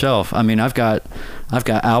on that shelf. I mean, I've got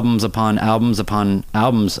albums upon albums upon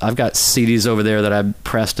albums. I've got CDs over there that I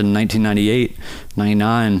pressed in 1998,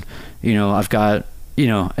 99. You know, I've got, you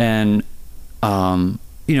know, and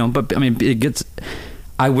you know, but I mean, it gets.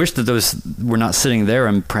 I wish that those were not sitting there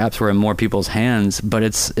and perhaps were in more people's hands, but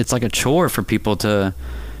it's like a chore for people to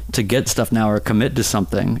get stuff now or commit to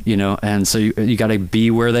something, you know, and so you got to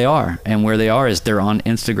be where they are, and where they are is they're on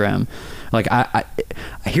Instagram. Like I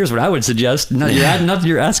here's what I would suggest.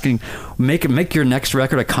 You're asking, make your next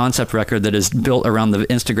record a concept record that is built around the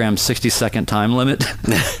Instagram 60-second time limit.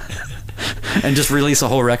 And just release a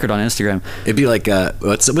whole record on Instagram. It'd be like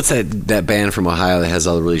what's that band from Ohio that has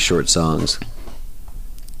all the really short songs?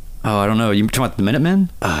 Oh, I don't know. You talking about the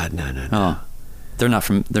Minutemen? No. Oh, they're not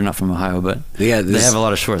from Ohio, but yeah, they have a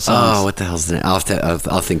lot of short songs. Oh, what the hell's the name?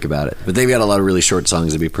 I'll think about it. But they've got a lot of really short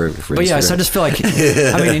songs that'd be perfect for. But Instagram. Yeah, so I just feel like,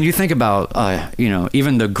 I mean, and you think about, you know,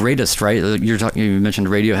 even the greatest, right? You mentioned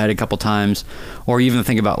Radiohead a couple times, or even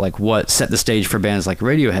think about like what set the stage for bands like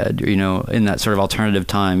Radiohead. You know, in that sort of alternative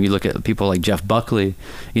time, you look at people like Jeff Buckley,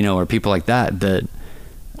 you know, or people like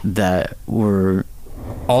that were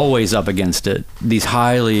always up against it. These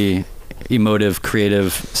highly emotive,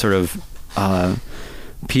 creative sort of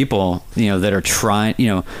people, you know, that are trying, you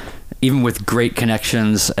know, even with great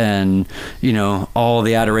connections and, you know, all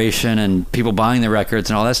the adoration and people buying the records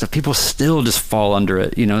and all that stuff, people still just fall under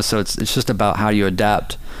it, you know. So it's just about how you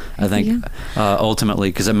adapt, I think, ultimately,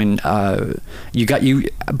 because I mean, but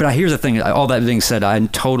here's the thing, all that being said, I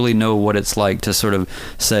totally know what it's like to sort of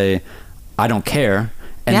say, I don't care.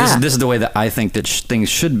 And this is the way that I think that things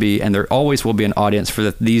should be, and there always will be an audience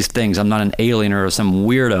for these things. I'm not an alien or some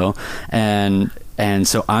weirdo, and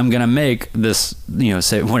so I'm gonna make this, you know,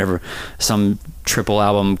 say whatever, some triple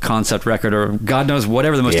album concept record, or God knows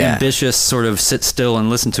whatever the most ambitious sort of sit still and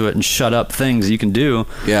listen to it and shut up things you can do.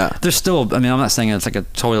 Yeah. There's still, I mean, I'm not saying it's like a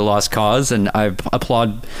totally lost cause, and I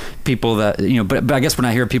applaud people that, you know, but I guess when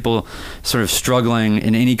I hear people sort of struggling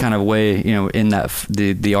in any kind of way, you know, in that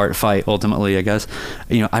the art fight ultimately, I guess,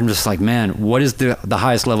 you know, I'm just like, man, what is the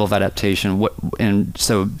highest level of adaptation? What, and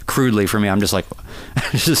so crudely for me, I'm just like,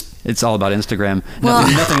 it's all about Instagram. Well,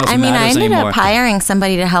 nothing else I mean, I ended anymore. up hiring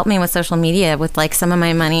somebody to help me with social media with like some of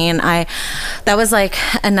my money, and that was like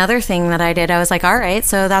another thing that I did. I was like, all right,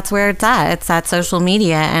 so that's where it's at. It's at social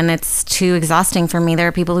media, and it's too exhausting for me. There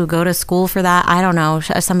are people who go to school for that. I don't know.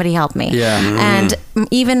 Somebody help me. Yeah. And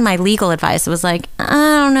even my legal advice was like, I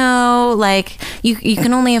don't know, like you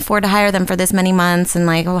can only afford to hire them for this many months, and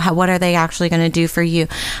like, what are they actually going to do for you?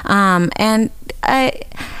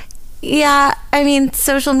 Yeah, I mean,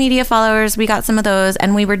 social media followers, we got some of those,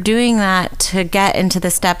 and we were doing that to get into the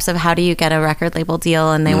steps of how do you get a record label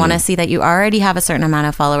deal, and they want to see that you already have a certain amount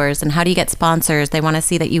of followers, and how do you get sponsors? They want to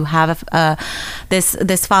see that you have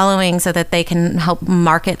this following so that they can help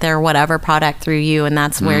market their whatever product through you, and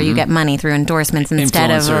that's where you get money through endorsements instead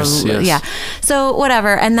of Influencers, yes. yeah. So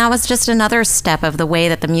whatever, and that was just another step of the way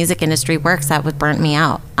that the music industry works that would burnt me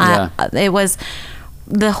out. It was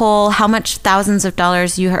the whole how much thousands of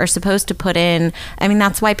dollars you are supposed to put in. I mean,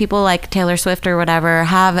 that's why people like Taylor Swift or whatever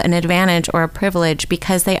have an advantage or a privilege,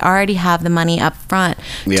 because they already have the money up front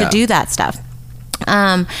to do that stuff.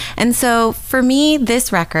 And so for me,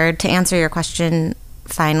 this record, to answer your question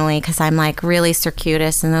finally, because I'm like really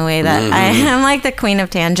circuitous in the way that I'm like the queen of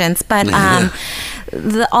tangents, but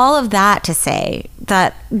all of that to say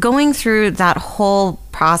that going through that whole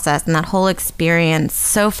process and that whole experience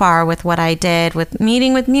so far with what I did with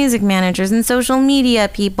meeting with music managers and social media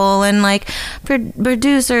people and like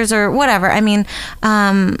producers or whatever, I mean,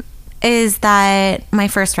 is that my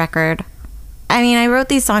first record, I mean, I wrote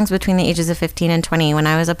these songs between the ages of 15 and 20 when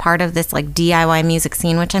I was a part of this like DIY music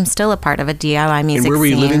scene, which I'm still a part of a DIY music scene. And where were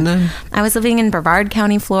you living then? I was living in Brevard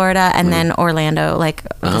County, Florida, and then Orlando, like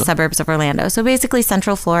the suburbs of Orlando. So basically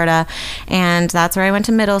Central Florida. And that's where I went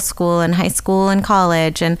to middle school and high school and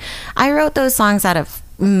college. And I wrote those songs out of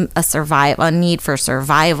a need for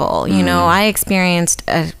survival. You know, I experienced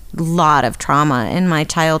a lot of trauma in my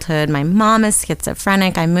childhood. My mom is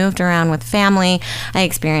schizophrenic. I moved around with family. I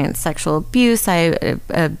experienced sexual abuse. I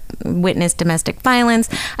witnessed domestic violence.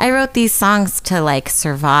 I wrote these songs to like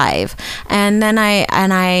survive. And then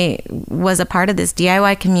I was a part of this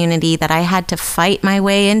DIY community that I had to fight my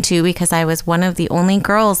way into because I was one of the only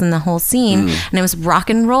girls in the whole scene, and it was rock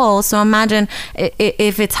and roll. So imagine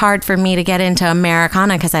if it's hard for me to get into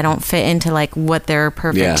Americana because I don't fit into like what their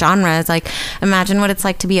perfect genre is. Like, imagine what it's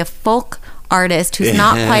like to be a folk artist who's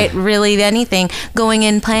not quite really anything, going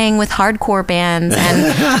in playing with hardcore bands,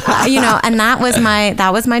 and you know, and that was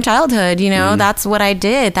my childhood. You know, that's what I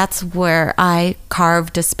did. That's where I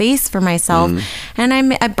carved a space for myself, and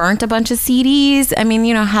I burnt a bunch of CDs. I mean,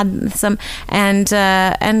 you know, had some and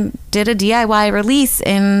did a DIY release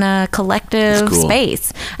in a collective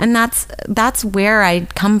space, and that's where I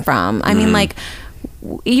come from. I mean, like,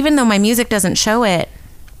 even though my music doesn't show it,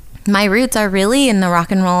 my roots are really in the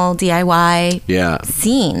rock and roll DIY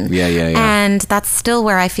scene. And that's still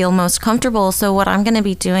where I feel most comfortable. So what I'm going to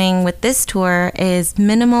be doing with this tour is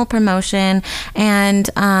minimal promotion and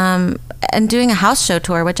doing a house show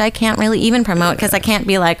tour, which I can't really even promote because I can't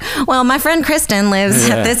be like, well, my friend Kristen lives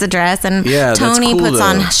at this address, and Tony puts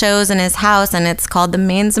on shows in his house, and it's called the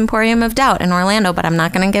Maine's Emporium of Doubt in Orlando, but I'm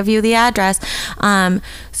not going to give you the address.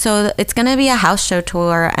 So it's going to be a house show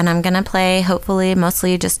tour, and I'm going to play hopefully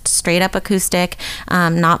mostly just straight up acoustic,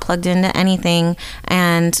 not plugged into anything,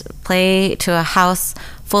 and play to a house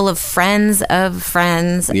full of friends of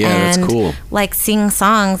friends, and that's cool. Like sing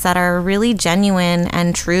songs that are really genuine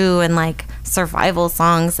and true, and like survival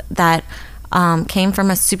songs that came from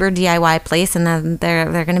a super DIY place, and then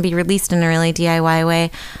they're going to be released in a really DIY way.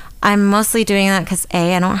 I'm mostly doing that because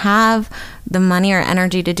I don't have the money or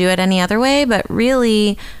energy to do it any other way, but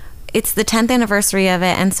really it's the 10th anniversary of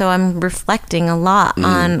it, and so I'm reflecting a lot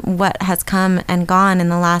on what has come and gone in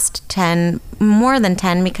the last 10, more than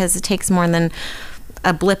 10, because it takes more than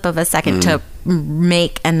a blip of a second to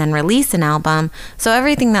make and then release an album. So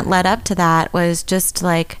everything that led up to that was just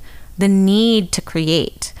like the need to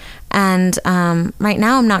create. And right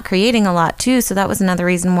now I'm not creating a lot too, so that was another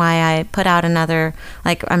reason why I put out another,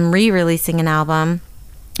 like, I'm re-releasing an album.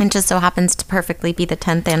 It just so happens to perfectly be the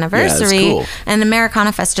 10th anniversary. Yeah, that's cool. And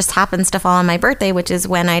Americana Fest just happens to fall on my birthday, which is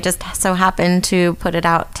when I just so happened to put it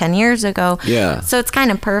out 10 years ago. Yeah. So it's kind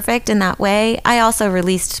of perfect in that way. I also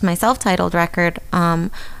released my self-titled record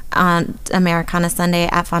on Americana Sunday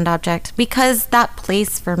at Fond Object, because that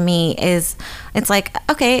place for me is, it's like,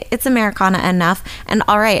 okay, it's Americana enough, and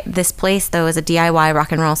all right, this place though is a DIY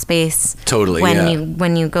rock and roll space. Totally,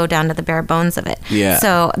 when you go down to the bare bones of it. Yeah.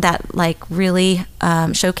 So that like really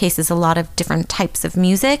showcases a lot of different types of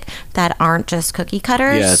music that aren't just cookie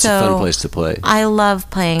cutters. Yeah, it's a fun place to play. I love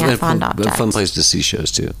playing at Fond Object. A fun place to see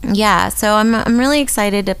shows too. Yeah, so I'm really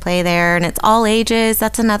excited to play there, and it's all ages.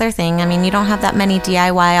 That's another thing. I mean, you don't have that many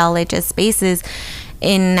DIY all ages spaces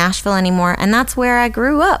in Nashville anymore, and that's where I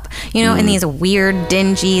grew up, you know, in these weird,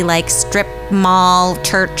 dingy, like strip mall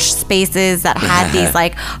church spaces that had these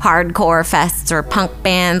like hardcore fests or punk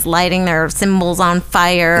bands lighting their cymbals on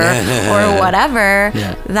fire or whatever.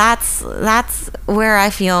 Yeah. That's where I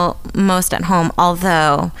feel most at home,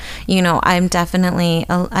 although, you know, I'm definitely,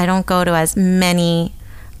 I don't go to as many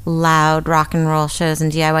loud rock and roll shows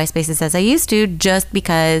and DIY spaces as I used to, just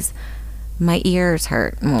because my ears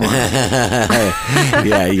hurt more.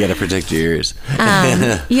 Yeah, you got to protect your ears.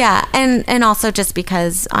 Yeah, and also just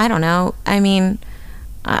because, I don't know, I mean,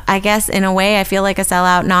 I guess in a way I feel like a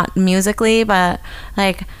sellout, not musically, but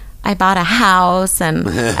like I bought a house and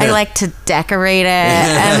I like to decorate it,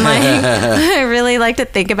 and like I really like to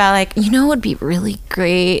think about, like, you know, it would be really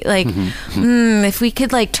great, like if we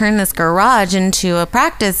could like turn this garage into a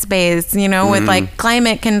practice space, you know, with like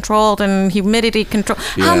climate controlled and humidity control.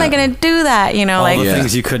 How am I gonna do that, you know? All like the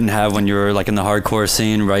things you couldn't have when you were like in the hardcore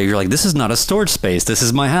scene, right? You're like, this is not a storage space, this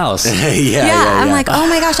is my house. Yeah, I'm like, oh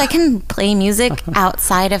my gosh, I can play music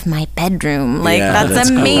outside of my bedroom. Like, Yeah,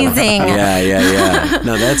 that's amazing. Cool. Yeah.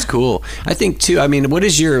 No, that's cool. I think too, I mean, what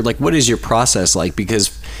is your process like?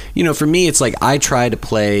 Because, you know, for me, it's like I try to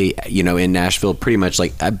play, you know, in Nashville pretty much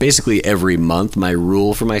like basically every month. My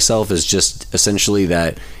rule for myself is just essentially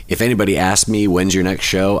that if anybody asks me when's your next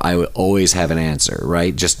show, I would always have an answer,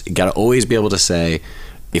 right? Just got to always be able to say,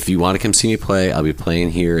 if you want to come see me play, I'll be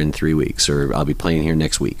playing here in 3 weeks, or I'll be playing here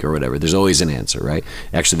next week, or whatever. There's always an answer, right?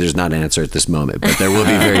 Actually, there's not an answer at this moment, but there will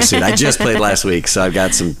be very soon. I just played last week, so I've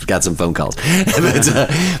got some phone calls.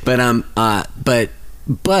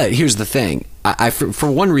 But here's the thing. I for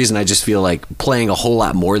one reason, I just feel like playing a whole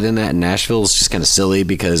lot more than that in Nashville is just kind of silly,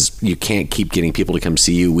 because you can't keep getting people to come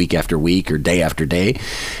see you week after week or day after day,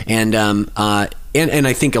 and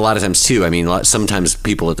I think a lot of times too, I mean, sometimes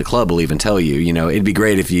people at the club will even tell you, you know, it'd be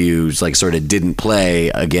great if you like sort of didn't play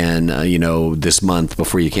again, you know, this month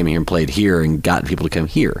before you came here and played here and got people to come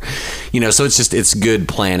here, you know. So it's good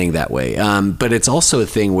planning that way. But it's also a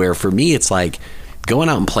thing where for me, it's like going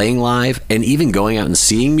out and playing live, and even going out and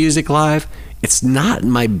seeing music live, it's not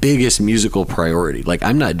my biggest musical priority. Like,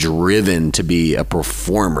 I'm not driven to be a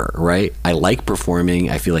performer, right? I like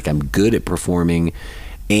performing. I feel like I'm good at performing.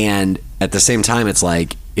 And at the same time, it's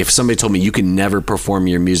like, if somebody told me you can never perform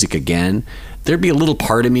your music again, there'd be a little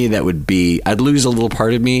part of me that would be, I'd lose a little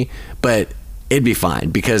part of me, but it'd be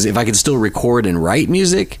fine, because if I could still record and write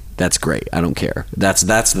music, that's great. I don't care. That's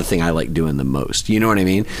the thing I like doing the most. You know what I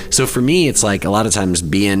mean? So for me, it's like a lot of times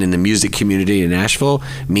being in the music community in Nashville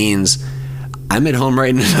means I'm at home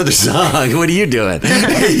writing another song. What are you doing?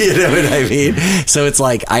 You know what I mean? So it's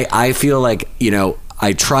like, I feel like, you know,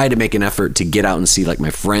 I try to make an effort to get out and see like my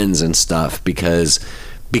friends and stuff, because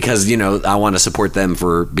you know, I want to support them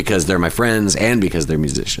because they're my friends and because they're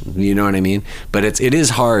musicians. You know what I mean? But it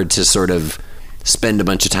is hard to sort of spend a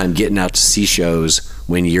bunch of time getting out to see shows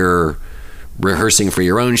when you're rehearsing for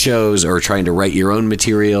your own shows or trying to write your own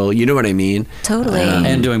material. You know what I mean? Totally.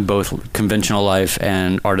 And doing both conventional life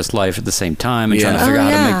and artist life at the same time, and trying to figure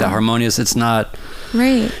out how to make that harmonious. It's not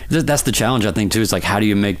right. That's the challenge, I think, too. Is like, how do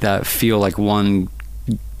you make that feel like one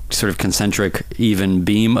sort of concentric, even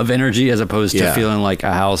beam of energy, as opposed to feeling like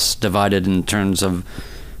a house divided in terms of,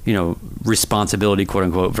 you know, responsibility, quote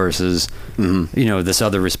unquote, versus you know, this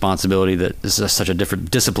other responsibility that is just such a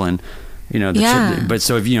different discipline. You know, but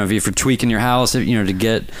so if you're tweaking your house, you know, to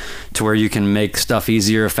get to where you can make stuff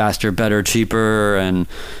easier, faster, better, cheaper, and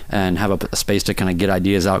have a space to kind of get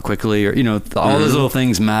ideas out quickly, or, you know, all those little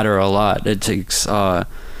things matter a lot. It takes a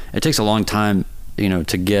long time, you know,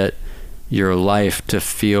 to get your life to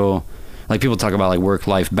feel like, people talk about like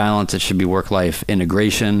work-life balance. It should be work-life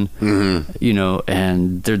integration, you know,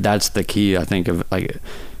 and that's the key, I think, of like,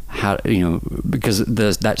 how, you know, because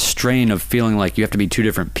that strain of feeling like you have to be two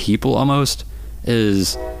different people almost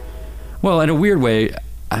is, well, in a weird way,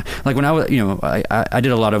 like when I was, you know, I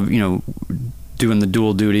did a lot of, you know, doing the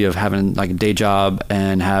dual duty of having like a day job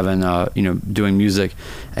and having, you know, doing music.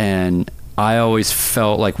 And I always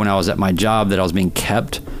felt like when I was at my job that I was being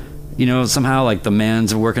kept, you know, somehow like the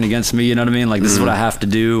man's working against me, you know what I mean? Like, this is what I have to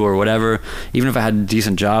do or whatever, even if I had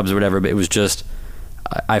decent jobs or whatever, but it was just,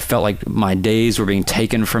 I felt like my days were being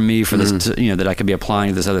taken from me for this, that I could be applying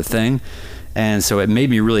to this other thing. And so it made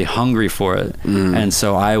me really hungry for it. And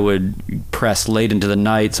so I would press late into the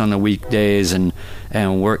nights on the weekdays and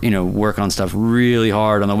work on stuff really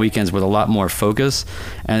hard on the weekends with a lot more focus.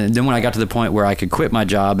 And then when I got to the point where I could quit my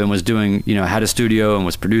job and was doing, had a studio and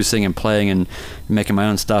was producing and playing and making my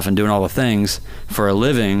own stuff and doing all the things for a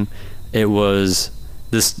living, it was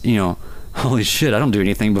this, holy shit, I don't do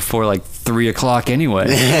anything before like 3 o'clock anyway.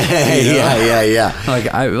 Yeah.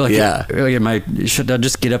 Should I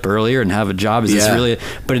just get up earlier and have a job? Is this really?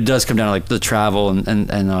 But it does come down to like the travel and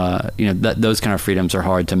those kind of freedoms are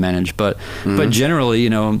hard to manage. But generally,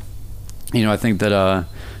 I think that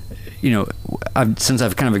since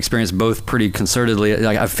I've kind of experienced both pretty concertedly,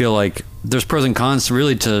 like I feel like there's pros and cons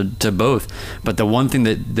really to both. But the one thing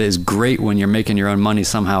that is great when you're making your own money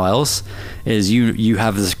somehow else is you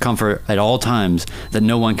have this comfort at all times that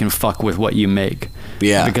no one can fuck with what you make.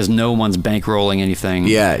 Yeah. Because no one's bankrolling anything.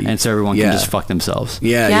 Yeah. And so everyone can just fuck themselves.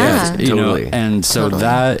 Yeah. Totally. And so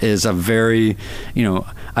that is a very,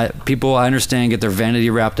 people, I understand, get their vanity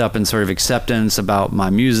wrapped up in sort of acceptance about my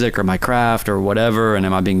music or my craft or whatever, and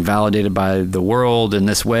am I being validated by the world in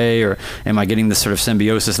this way, or am I getting this sort of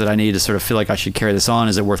symbiosis that I need to sort of feel like I should carry this on?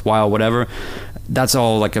 Is it worthwhile? Whatever. That's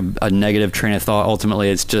all like a negative train of thought. Ultimately,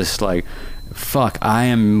 it's just like, fuck, I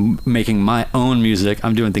am making my own music.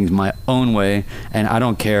 I'm doing things my own way, and I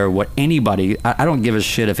don't care what anybody, I don't give a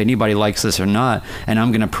shit if anybody likes this or not, and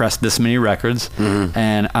I'm going to press this many records,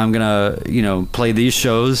 and I'm going to, play these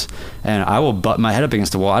shows, and I will butt my head up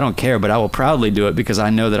against the wall. I don't care, but I will proudly do it because I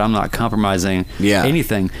know that I'm not compromising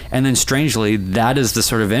anything. And then strangely, that is the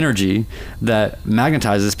sort of energy that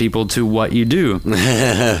magnetizes people to what you do.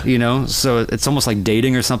 So it's almost like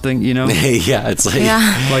dating or something, It's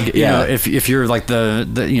like, if you're like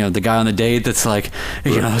the guy on the date that's like,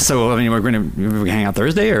 so I mean, we're gonna hang out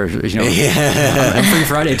Thursday, or I'm free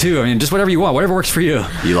Friday too. I mean, just whatever you want, whatever works for you.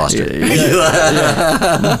 You lost it.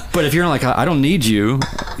 But if you're like, I don't need you.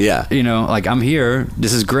 Like I'm here.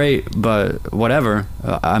 This is great, but whatever.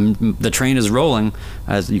 The train is rolling,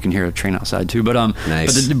 as you can hear a train outside too. But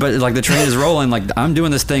nice. but like the train is rolling. Like I'm doing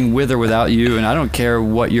this thing with or without you, and I don't care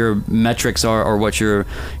what your metrics are or what your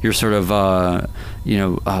sort of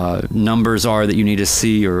numbers are that you need to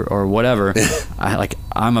see or whatever.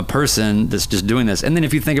 I'm a person that's just doing this. And then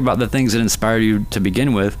if you think about the things that inspired you to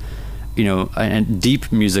begin with, and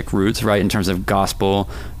deep music roots, right, in terms of gospel,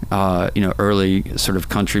 early sort of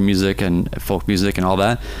country music and folk music and all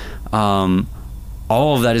that,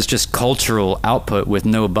 all of that is just cultural output with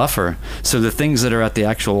no buffer. So the things that are at the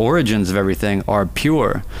actual origins of everything are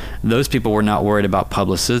pure. Those people were not worried about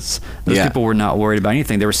publicists. Those people were not worried about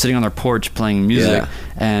anything. They were sitting on their porch playing music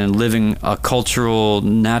and living a cultural,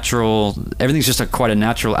 natural, everything's just quite a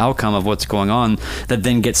natural outcome of what's going on that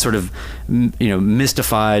then gets sort of,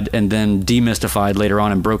 mystified and then demystified later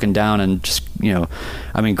on and broken down and just,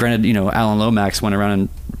 I mean, granted, Alan Lomax went around and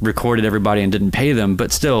recorded everybody and didn't pay them,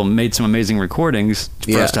 but still made some amazing recordings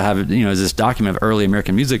for us to have, as this document of early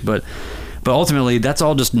American music. But ultimately, that's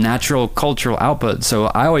all just natural cultural output. So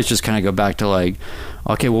I always just kind of go back to like,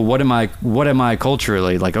 okay, well, what am I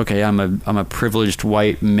culturally? Like, okay, I'm a privileged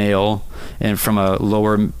white male and from a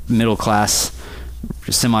lower middle class,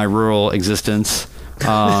 semi-rural existence.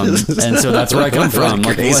 And so that's where I come from.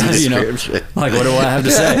 Like, what do I have to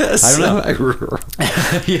say? I don't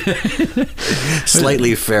know.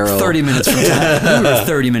 Slightly feral. 30 minutes from town. We were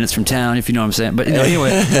 30 minutes from town, if you know what I'm saying. But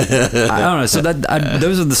anyway, I don't know. So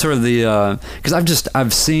those are the sort of the because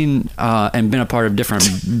I've seen and been a part of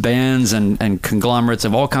different bands and conglomerates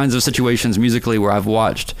of all kinds of situations musically where I've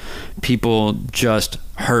watched people just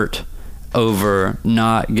hurt over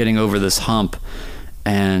not getting over this hump.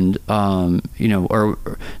 And or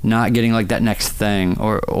not getting like that next thing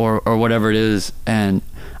or whatever it is, and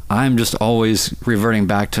I'm just always reverting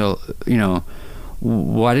back to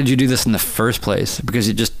why did you do this in the first place? Because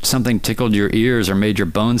it just something tickled your ears or made your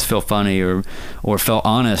bones feel funny or felt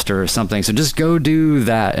honest or something. So just go do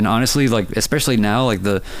that. And honestly, like especially now, like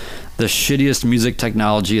the shittiest music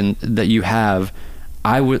technology that you have,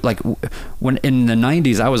 I would like when in the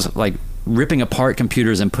 90s I was like ripping apart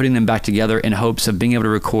computers and putting them back together in hopes of being able to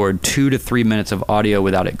record 2 to 3 minutes of audio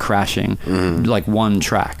without it crashing, like one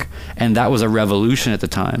track. And that was a revolution at the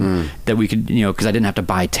time that we could, because I didn't have to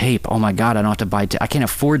buy tape. Oh my God, I don't have to buy tape. I can't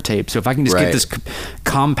afford tape. So if I can just get this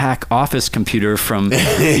compact office computer from,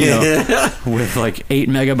 with like 8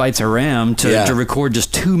 megabytes of RAM to record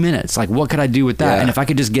just 2 minutes, like what could I do with that? And if I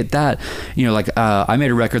could just get that, I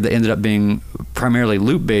made a record that ended up being primarily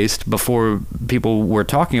loop based before people were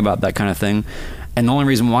talking about that kind of thing. And the only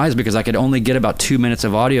reason why is because I could only get about 2 minutes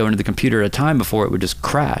of audio into the computer at a time before it would just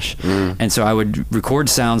crash. And so I would record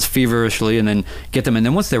sounds feverishly and then get them. And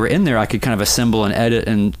then once they were in there, I could kind of assemble and edit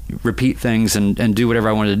and repeat things and do whatever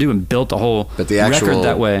I wanted to do, and built a whole But the actual record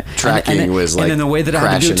that way. tracking was like and then the way that I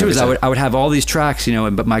had to do it too is crashing I would have all these tracks, you know,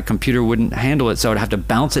 but my computer wouldn't handle it, so I would have to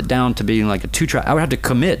bounce it down to being like a 2-track. I would have to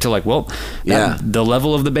commit to like, well, the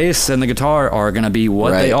level of the bass and the guitar are going to be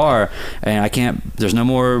what they are, and I can't. There's no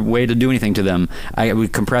more way to do anything to them. I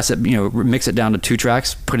would compress it, you know, mix it down to 2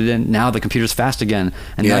 tracks, put it in. Now the computer's fast again,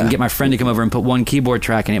 and then I can get my friend to come over and put 1 keyboard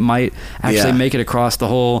track, and it might actually make it across the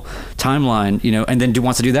whole timeline, you know, and then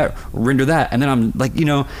wants to do that, render that, and then I'm like, you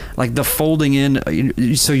know, like the folding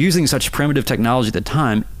in. So using such primitive technology at the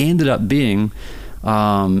time ended up being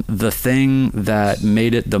the thing that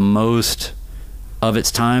made it the most of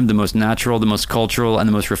its time, the most natural, the most cultural, and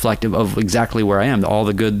the most reflective of exactly where I am. All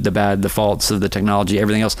the good, the bad, the faults of the technology,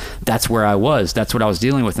 everything else, that's where I was. That's what I was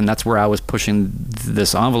dealing with, and that's where I was pushing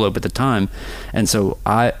this envelope at the time. And so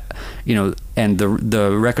I, you know, and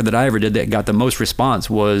the record that I ever did that got the most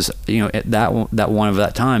response was, you know, that one of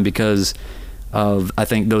that time, because of, I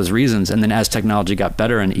think, those reasons. And then as technology got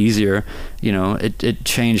better and easier, you know, it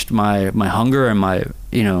changed my hunger and my,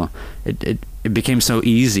 you know, it became so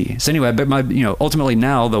easy. So anyway, but my, you know, ultimately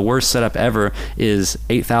now the worst setup ever is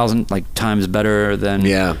 8,000 like times better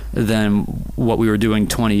than what we were doing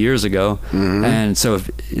 20 years ago. And so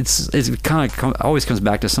if it's kind of always comes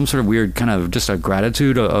back to some sort of weird kind of just a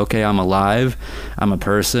gratitude of, okay, I'm alive, I'm a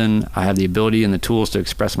person, I have the ability and the tools to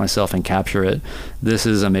express myself and capture it. This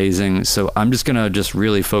is amazing. So I'm just gonna just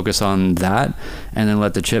really focus on that and then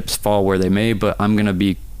let the chips fall where they may, but I'm gonna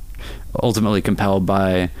be ultimately compelled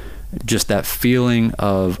by just that feeling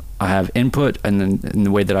of I have input and then in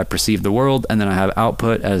the way that I perceive the world, and then I have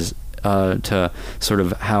output as to sort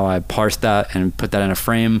of how I parse that and put that in a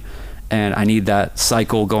frame. And I need that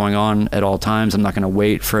cycle going on at all times. I'm not going to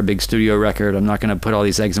wait for a big studio record. I'm not going to put all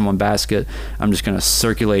these eggs in one basket. I'm just going to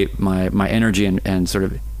circulate my energy and sort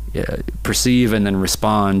of perceive and then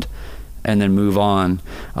respond and then move on.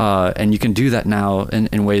 And you can do that now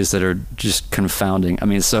in ways that are just confounding. I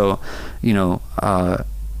mean, so, you know,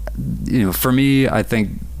 for me, I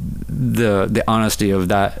think the honesty of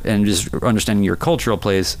that and just understanding your cultural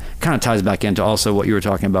place kind of ties back into also what you were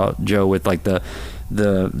talking about, Joe, with like the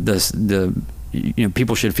you know,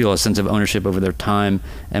 people should feel a sense of ownership over their time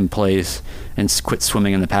and place, and quit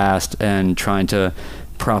swimming in the past and trying to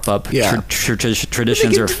prop up traditions.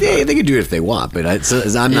 They can do it if they want, but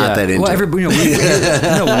I'm not that into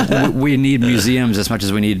it. We need museums as much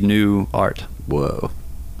as we need new art. Whoa.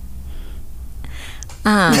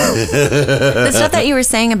 The stuff that you were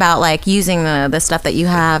saying about like using the stuff that you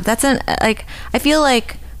have, that's like, I feel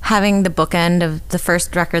like having the bookend of the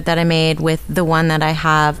first record that I made with the one that I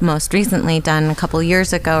have most recently done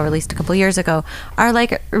released a couple years ago, are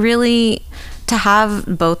like really to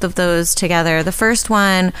have both of those together. The first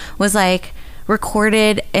one was like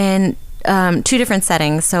recorded in 2 different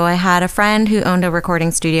settings. So I had a friend who owned a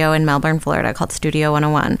recording studio in Melbourne, Florida called Studio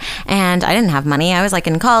 101. And I didn't have money. I was like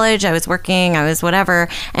in college, I was working, I was whatever.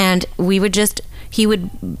 And he would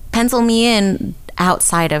pencil me in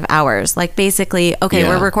outside of hours. Like basically, okay,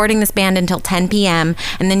 we're recording this band until 10 p.m.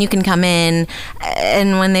 and then you can come in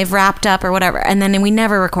and when they've wrapped up or whatever. And then we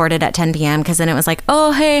never recorded at 10 p.m. because then it was like,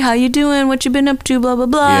 oh, hey, how you doing? What you been up to? Blah, blah,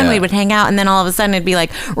 blah. And we would hang out, and then all of a sudden it'd be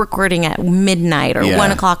like recording at midnight or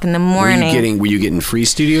 1 o'clock in the morning. Were you getting free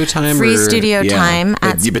studio time? Free studio time.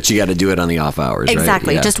 But you got to do it on the off hours,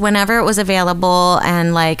 exactly. Right? Just whenever it was available.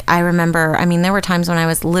 And like, I remember, I mean, there were times when I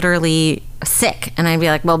was literally sick and I'd be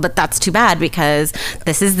like, well, but that's too bad because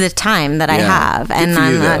this is the time that I have, and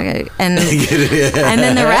I'm and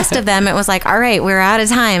then the rest of them, it was like, all right, we're out of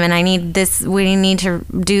time and I need this, we need to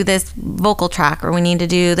do this vocal track or we need to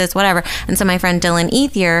do this whatever. And so my friend Dylan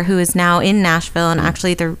Ethier, who is now in Nashville, and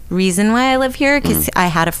actually the reason why I live here, because I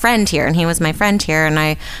had a friend here and he was my friend here, and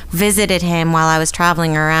I visited him while I was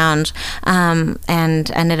traveling around, and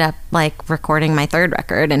ended up like recording my third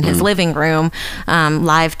record in his living room,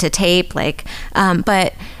 live to tape,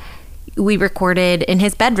 but we recorded in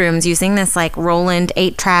his bedrooms using this like Roland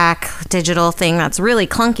 8-track digital thing that's really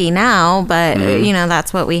clunky now, but you know,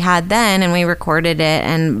 that's what we had then, and we recorded it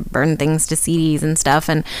and burned things to CDs and stuff.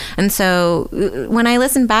 And so when I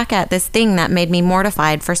listen back at this thing that made me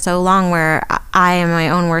mortified for so long, where I am my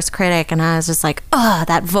own worst critic, and I was just like, oh,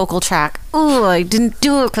 that vocal track, oh, I didn't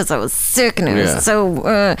do it because I was sick and it was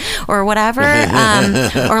so, or whatever,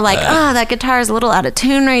 or like, oh, that guitar is a little out of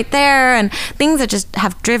tune right there, and things that just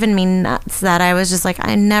have driven me nuts, that I was just like,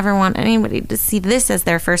 I never want anybody to see this as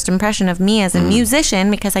their first impression of me as a musician,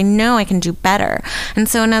 because I know I can do better. And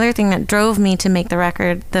so another thing that drove me to make the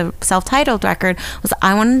record, the self-titled record, was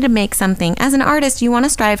I wanted to make something. As an artist, you want to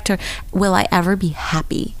strive to, will I ever be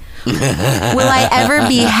happy? Will I ever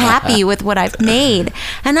be happy with what I've made?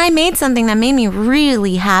 And I made something that made me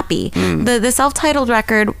really happy. The self-titled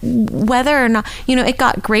record, whether or not, it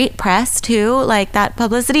got great press too. Like, that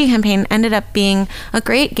publicity campaign ended up being a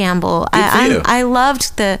great gamble. I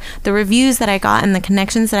loved the reviews that I got and the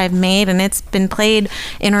connections that I've made, and it's been played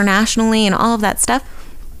internationally and all of that stuff.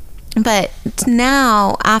 But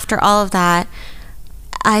now, after all of that,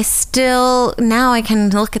 now I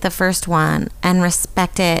can look at the first one and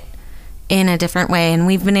respect it in a different way, and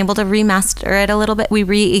we've been able to remaster it a little bit. We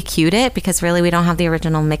re-EQ'd it because really we don't have the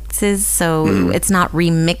original mixes, so it's not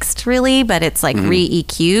remixed really, but it's like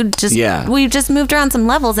re-EQ'd. We've just moved around some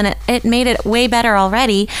levels, and it made it way better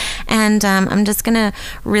already. And I'm just gonna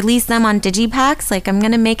release them on digipacks. Like, I'm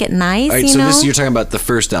gonna make it nice. All right, so this, you're talking about the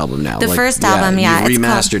first album now. The first album, yeah. You've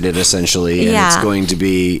remastered it essentially, and it's going to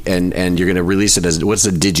be, and you're gonna release it as, what's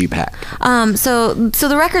a digipack? So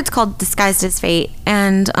the record's called Disguised as Fate,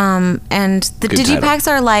 and the Good digipacks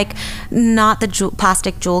are like not the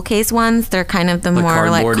plastic jewel case ones. They're kind of the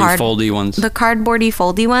more like foldy ones. The cardboardy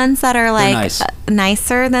foldy ones that are like nice.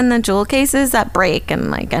 Nicer than the jewel cases that break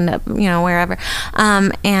and like end up wherever.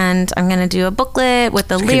 And I'm gonna do a booklet with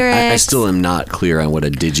the lyrics. I still am not clear on what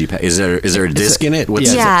a digipack is. There a disc in it?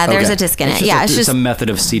 What's there's a disc in it. It's a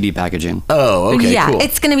method of CD packaging. Oh, okay, yeah, cool.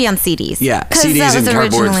 It's gonna be on CDs. Yeah, CDs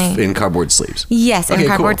in cardboard sleeves. Yes, in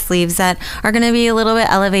cardboard sleeves that are gonna be a little bit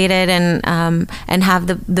elevated and have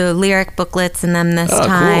the lyric booklets in them this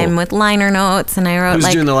time with liner notes. And I wrote Who's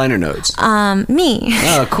doing the liner notes? Me.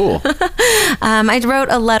 Oh, cool. I wrote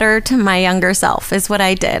a letter to my younger self is what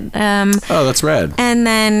I did. That's rad. And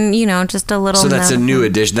then, just a little. So that's a new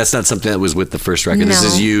addition. That's not something that was with the first record. No. This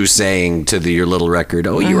is you saying to your little record,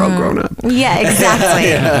 oh, you're all grown up. Yeah, exactly.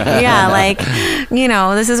 yeah, like,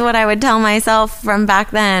 this is what I would tell myself from back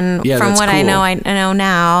then, from what cool. I know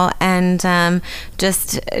now. And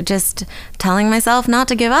just telling myself not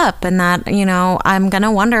to give up, and that, I'm going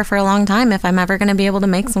to wonder for a long time if I'm ever going to be able to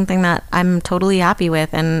make something that I'm totally happy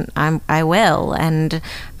with, and I will, and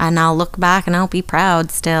I'll look back and I'll be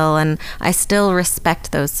proud still, and I still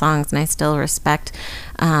respect those songs, and I still respect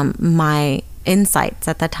my insights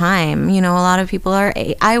at the time. A lot of people are,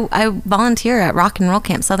 I volunteer at rock and roll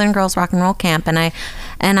camp, Southern Girls Rock and Roll Camp, and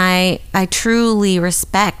I truly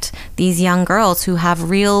respect these young girls who have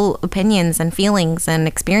real opinions and feelings and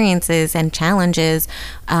experiences and challenges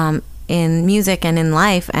in music and in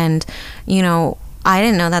life. And I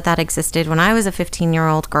didn't know that existed when I was a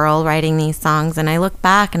 15-year-old girl writing these songs, and I look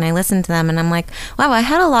back and I listen to them and I'm like, wow, I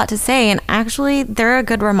had a lot to say, and actually they're a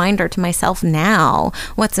good reminder to myself now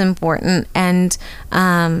what's important. And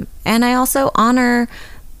I also honor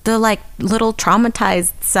the like little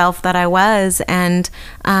traumatized self that I was. And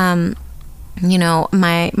my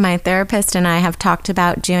therapist and I have talked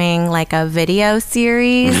about doing like a video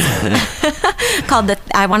series called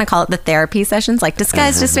I want to call it the therapy sessions, like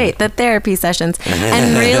Disguised as Fate, the therapy sessions,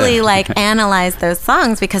 and really like analyze those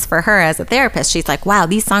songs, because for her as a therapist, she's like, wow,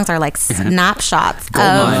 these songs are like snapshots.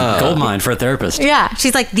 Gold mine for a therapist. Yeah.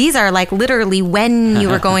 She's like, these are like literally when you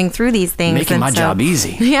were going through these things. Making my job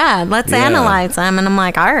easy. Yeah. Let's analyze them. And I'm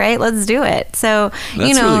like, all right, let's do it. So,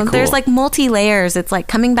 That's really cool. There's like multi-layers. It's like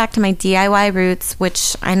coming back to my DIY roots,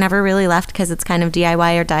 which I never really left because it's kind of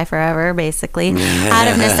DIY or die forever, basically, out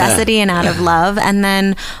of necessity and out of love. And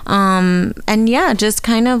then, just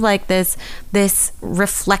kind of like this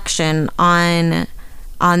reflection on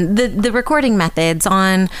the recording methods,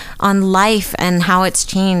 on life and how it's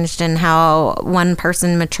changed and how one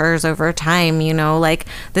person matures over time, like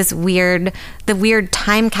the weird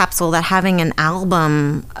time capsule that having an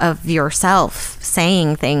album of yourself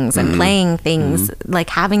saying things and playing things, like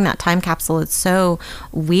having that time capsule is so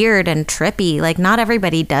weird and trippy. Like, not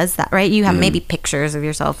everybody does that, right? You have maybe pictures of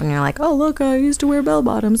yourself and you're like, oh, look, I used to wear bell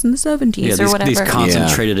bottoms in the 70s or whatever. These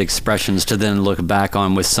concentrated expressions to then look back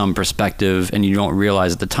on with some perspective, and you don't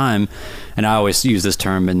realize at the time. And I always use this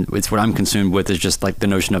term, and it's what I'm consumed with, is just like the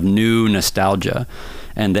notion of new nostalgia,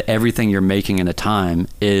 and that everything you're making in a time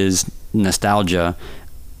is nostalgia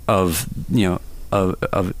of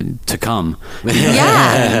to come.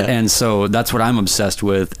 Yeah. And so that's what I'm obsessed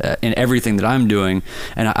with in everything that I'm doing.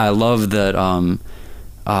 And I love that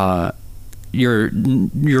you're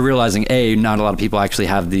realizing not a lot of people actually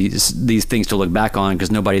have these things to look back on,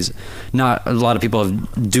 because not a lot of people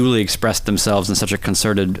have duly expressed themselves in such a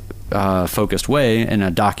concerted, focused way in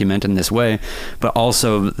a document in this way, but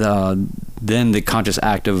also then the conscious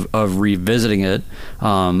act of revisiting it.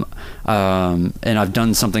 And I've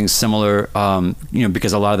done something similar,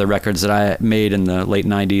 because a lot of the records that I made in the late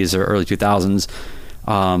 90s or early 2000s,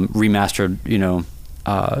 remastered,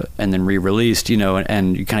 and then re-released,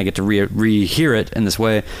 and you kind of get to rehear it in this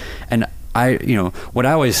way. And what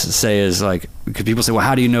I always say is, like, because people say, well,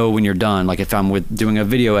 how do you know when you're done? Like, if I'm doing a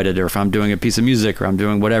video edit, or if I'm doing a piece of music, or I'm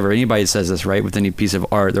doing whatever, anybody says this, right? With any piece of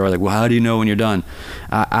art, they're like, well, how do you know when you're done?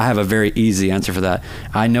 I have a very easy answer for that.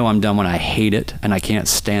 I know I'm done when I hate it and I can't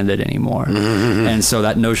stand it anymore. And so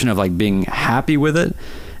that notion of like being happy with it,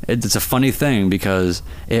 it's a funny thing, because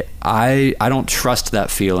I don't trust that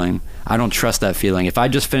feeling. I don't trust that feeling. If I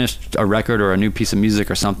just finished a record or a new piece of music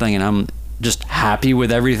or something and I'm just happy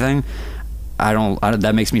with everything,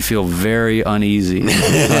 that makes me feel very uneasy. Like,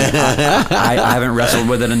 I haven't wrestled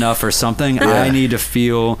with it enough or something. Yeah. I need to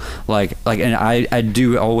feel like, and I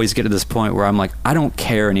do always get to this point where I'm like, I don't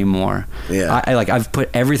care anymore. Yeah. I've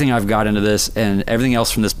put everything I've got into this, and everything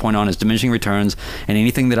else from this point on is diminishing returns, and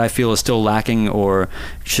anything that I feel is still lacking or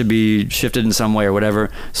should be shifted in some way or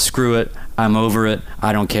whatever, screw it. I'm over it.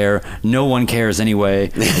 I don't care. No one cares anyway.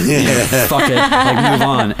 Fuck it. Like, move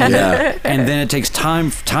on. And, and then it takes time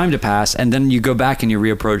to pass, and then you go back and you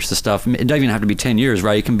reapproach the stuff. It doesn't even have to be 10 years,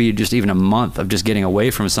 right? It can be just even a month of just getting away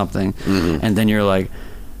from something, and then you're like,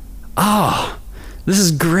 oh, this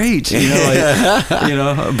is great, but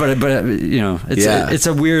it's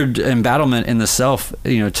a weird embattlement in the self,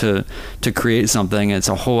 to create something. It's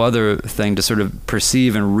a whole other thing to sort of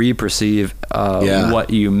perceive and re-perceive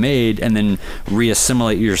what you made, and then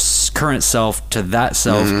re-assimilate your current self to that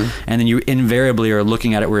self, and then you invariably are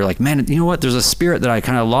looking at it where you're like, man, you know what? There's a spirit that I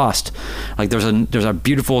kind of lost. Like there's a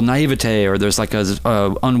beautiful naivete, or there's like a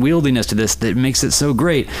unwieldiness to this that makes it so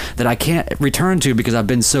great that I can't return to because I've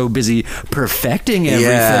been so busy perfecting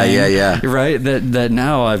everything, right? That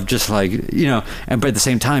now I've just like, but at the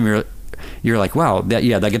same time you're like, wow, that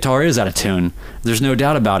guitar is out of tune. There's no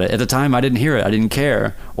doubt about it. At the time I didn't hear it, I didn't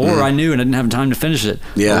care, or I knew and I didn't have time to finish it,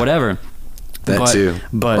 or whatever. Or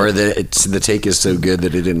the take is so good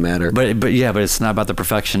that it didn't matter. But it's not about the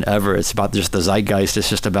perfection ever. It's about just the zeitgeist. It's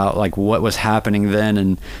just about like what was happening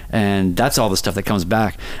then, and that's all the stuff that comes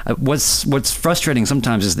back. What's frustrating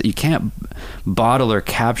sometimes is that you can't bottle or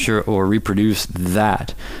capture or reproduce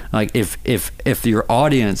that. Like if your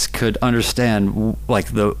audience could understand like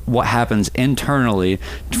what happens internally,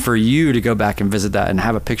 for you to go back and visit that and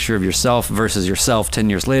have a picture of yourself versus yourself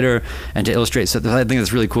 10 years later, and to illustrate. So I think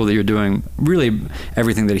it's really cool that you're doing really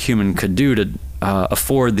everything that a human could do to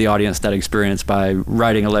afford the audience that experience by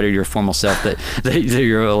writing a letter to your formal self that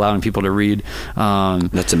you're allowing people to read.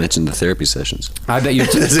 Not to mention the therapy sessions. I bet you.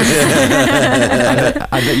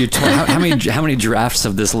 I bet you. How many drafts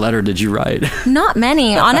of this letter did you write? Not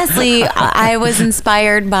many, honestly. I was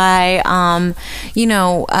inspired by,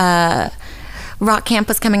 Rock Camp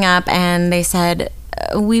was coming up, and they said,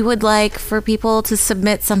 we would like for people to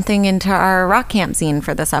submit something into our Rock Camp zine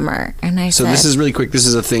for the summer. And I said, this is really quick. This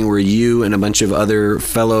is a thing where you and a bunch of other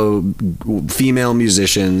fellow female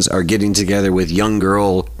musicians are getting together with young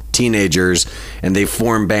girl teenagers, and they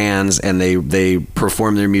form bands and they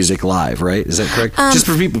perform their music live, right? Is that correct? Just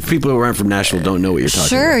for people who aren't from Nashville don't know what you're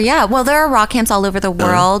talking about. Sure, yeah. Well, there are rock camps all over the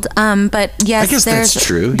world, but yes, I guess that's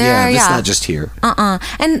true. It's not just here.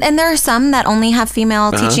 And there are some that only have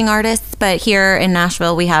female teaching artists, but here in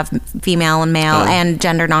Nashville we have female and male and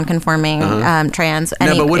gender nonconforming, trans.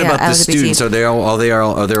 But what about the students? Are they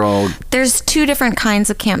all? There's two different kinds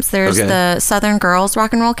of camps. There's the Southern Girls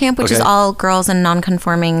Rock and Roll Camp, which is all girls and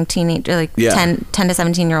nonconforming teenage, 10 to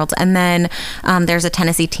 17 year olds, and then there's a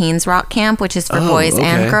Tennessee Teens Rock Camp, which is for boys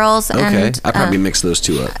and girls. And I probably mixed those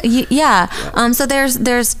two up. So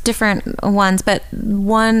there's different ones, but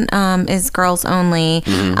one is girls only,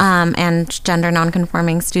 and gender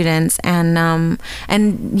nonconforming students, and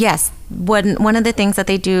yes. One of the things that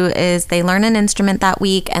they do is they learn an instrument that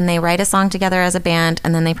week, and they write a song together as a band,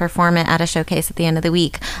 and then they perform it at a showcase at the end of the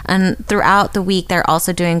week. And throughout the week, they're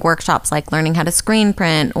also doing workshops like learning how to screen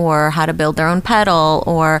print or how to build their own pedal,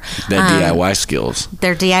 or their DIY skills.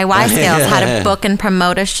 Their DIY skills, how to book and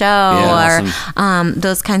promote a show, or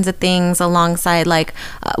those kinds of things, alongside like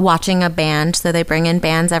watching a band. So they bring in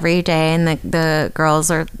bands every day, and the girls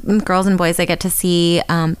and boys, they get to see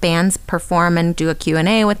bands perform and do a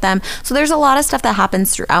Q&A with them. So there's a lot of stuff that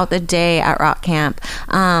happens throughout the day at Rock Camp.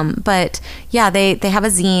 But yeah, they have a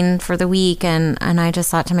zine for the week, and I just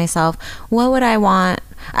thought to myself, what would I want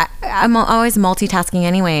I'm always multitasking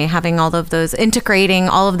anyway, having all of those, integrating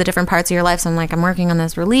all of the different parts of your life. So I'm like, I'm working on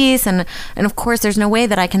this release, and of course there's no way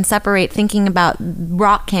that I can separate thinking about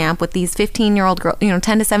rock camp with these 15-year-old girls, 10 to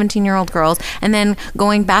 17-year-old girls, and then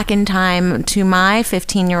going back in time to my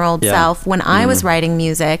 15-year-old self when I was writing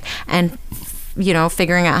music and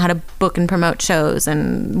figuring out how to book and promote shows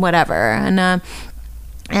and whatever.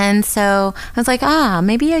 And so I was like,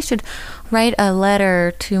 maybe I should write a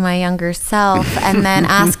letter to my younger self and then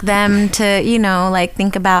ask them to,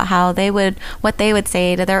 think about what they would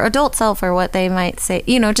say to their adult self, or what they might say,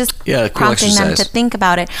 just cool prompting them exercise. to think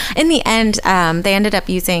about it. In the end, they ended up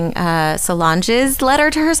using Solange's letter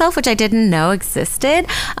to herself, which I didn't know existed,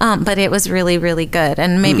 but it was really, really good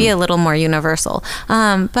and maybe a little more universal.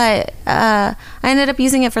 But I ended up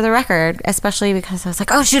using it for the record, especially because I was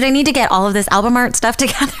like, oh shoot, I need to get all of this album art stuff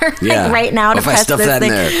together right now to if I press stuff this that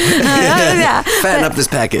thing. in there. Fatten up this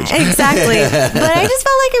package. Exactly. But I just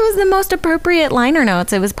felt like it was the most appropriate liner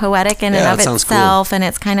notes. It was poetic in and of that sounds itself, cool. and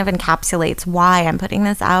it kind of encapsulates why I'm putting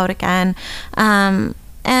this out again. And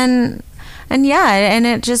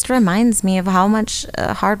it just reminds me of how much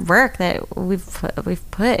hard work that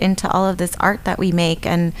we've put into all of this art that we make,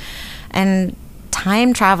 and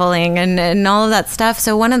time traveling and all of that stuff.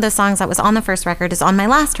 So one of the songs that was on the first record is on my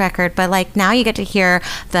last record, but like now you get to hear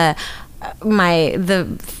the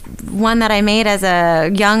one that I made as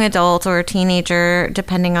a young adult or teenager,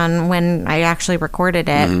 depending on when I actually recorded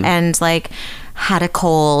it, and like had a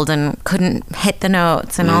cold and couldn't hit the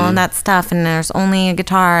notes and all of that stuff, and there's only a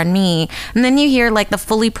guitar and me. And then you hear like the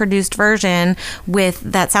fully produced version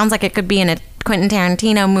that sounds like it could be in a Quentin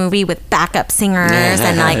Tarantino movie with backup singers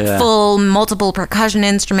and like full multiple percussion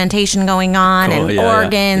instrumentation going on, and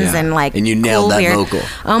organs and like, and you nailed that weird vocal.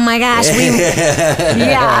 Oh my gosh, we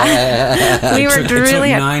worked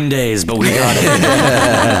really It took hard. 9 days, but we got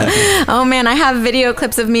it. Oh man, I have video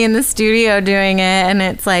clips of me in the studio doing it, and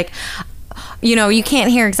it's like, you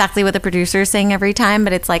can't hear exactly what the producer is saying every time,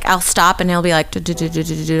 but it's like I'll stop and he'll be like, and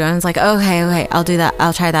it's like, okay, I'll do that.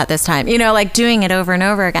 I'll try that this time. Like doing it over and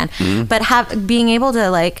over again. But being able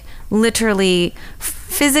to like literally,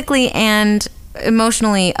 physically and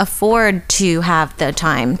emotionally afford to have the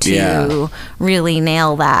time to really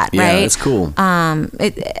nail that, right? Yeah, that's cool. And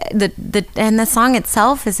the song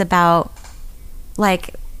itself is about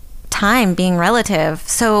like time being relative.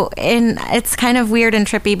 So it's kind of weird and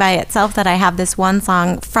trippy by itself that I have this one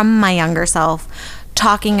song from my younger self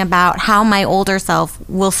talking about how my older self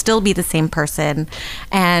will still be the same person,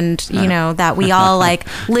 and that we all like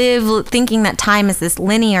live thinking that time is this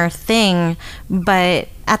linear thing. But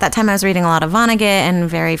at that time I was reading a lot of Vonnegut and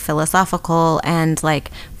very philosophical, and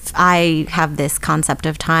like I have this concept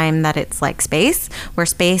of time that it's like space, where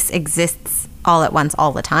space exists all at once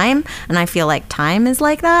all the time, and I feel like time is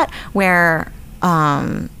like that, where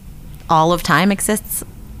all of time exists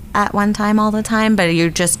at one time all the time, but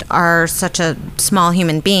you just are such a small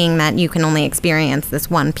human being that you can only experience this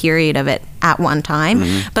one period of it at one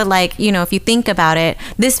time. But like, if you think about it,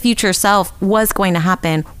 this future self was going to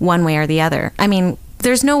happen one way or the other. I mean,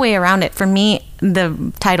 there's no way around it. For me,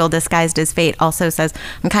 the title Disguised as Fate also says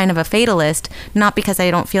I'm kind of a fatalist, not because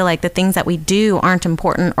I don't feel like the things that we do aren't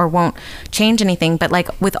important or won't change anything, but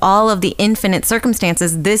like with all of the infinite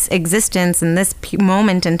circumstances, this existence and this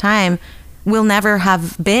moment in time will never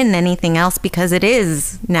have been anything else because it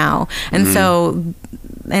is now. And so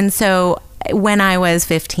when I was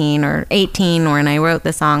 15 or 18 or when I wrote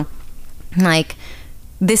the song, like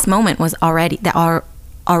this moment was already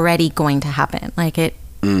going to happen. Like it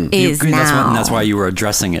is now. That's why you were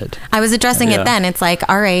addressing it. I was addressing it then. It's like,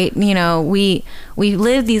 all right, we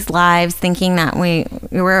live these lives thinking that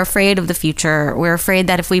we're afraid of the future. We're afraid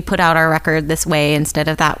that if we put out our record this way instead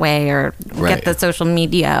of that way, or get the social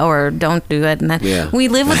media, or don't do it, and then we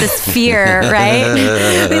live with this fear, right?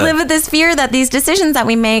 We live with this fear that these decisions that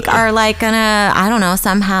we make are like gonna, I don't know,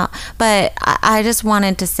 somehow. But I just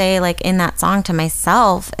wanted to say, like in that song to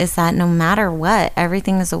myself, is that no matter what,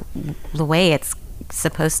 everything is the way it's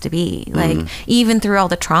supposed to be. Like even through all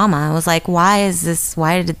the trauma, I was like, why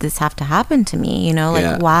did this have to happen to me,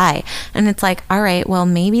 why? And it's like, all right, well,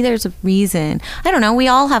 maybe there's a reason. I don't know, we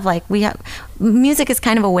have music is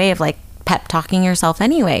kind of a way of like pep talking yourself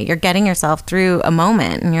anyway. You're getting yourself through a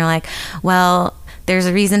moment, and you're like, well, there's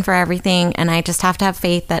a reason for everything, and I just have to have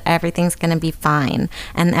faith that everything's gonna be fine,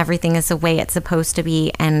 and everything is the way it's supposed to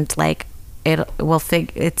be, and like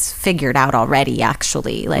it's figured out already,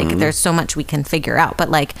 actually. Like there's so much we can figure out, but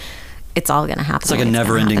like it's all gonna happen. It's like a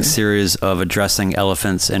never-ending series of addressing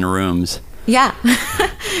elephants in rooms. Yeah.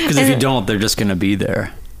 Because if you don't, they're just gonna be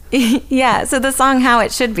there. Yeah. So the song How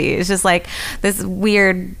It Should Be is just like this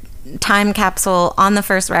weird time capsule on the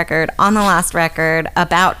first record, on the last record,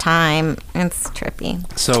 about time. It's trippy.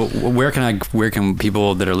 So where can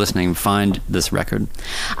people that are listening find this record?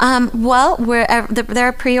 Well, there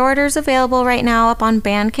are pre-orders available right now up on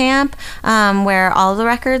Bandcamp, where all the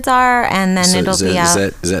records are, and then it'll be out.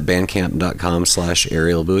 Is that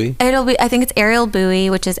bandcamp.com/Ariel Bowie? It'll be, I think it's Ariel Bowie,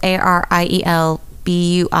 which is ARIEL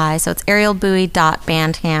BUI. So it's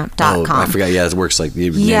arielbowie.bandcamp.com. Oh, I forgot. Yeah, it works like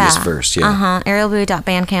the name is first. Yeah.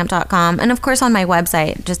 arielbowie.bandcamp.com. And of course on my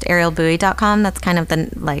website, just arielbowie.com. That's kind of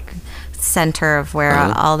the center of where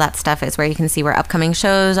all that stuff is, where you can see where upcoming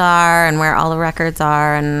shows are and where all the records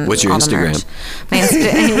are. And what's your Instagram? I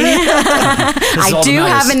do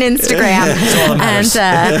have an Instagram,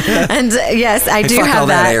 and yes, I do have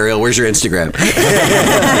that. Ariel, where's your Instagram?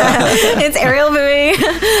 It's Ariel Bowie,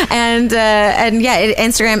 and yeah,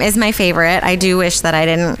 Instagram is my favorite. I do wish that I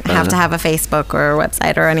didn't have to have a Facebook or a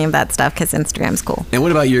website or any of that stuff, because Instagram's cool. And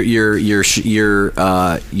what about your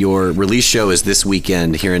release show is this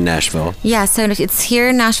weekend here in Nashville? Yeah, so it's here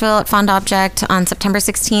in Nashville at Fond Object on September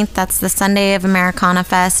 16th. That's the Sunday of Americana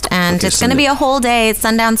Fest, and it's going to be a whole day. It's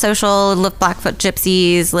Sundown Social, Blackfoot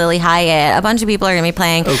Gypsies, Lily Hyatt. A bunch of people are going to be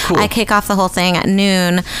playing. Oh, cool. I kick off the whole thing at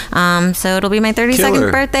noon. So it'll be my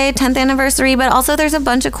 32nd birthday, 10th anniversary, but also there's a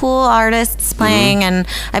bunch of cool artists playing, and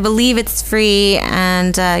I believe it's free.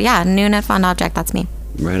 And yeah, noon at Fond Object. That's me.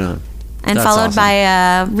 Right on. And That's followed awesome. by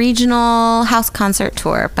a regional house concert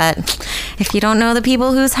tour. But if you don't know the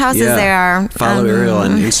people whose houses they are, follow Ariel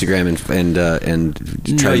on Instagram and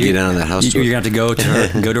try to get in on that house tour. You're gonna have to go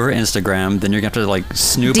to her Instagram. Then you're gonna have to like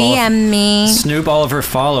snoop DM all of her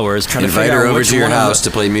followers. Try to invite figure her out over which to your one house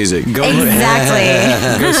to play music.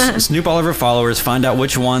 Exactly. Go snoop all of her followers. Find out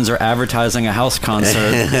which ones are advertising a house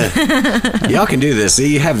concert. Y'all can do this.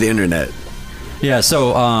 You have the internet. Yeah.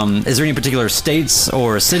 So, is there any particular states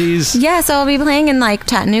or cities? Yeah, so I'll be playing in like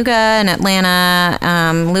Chattanooga and Atlanta,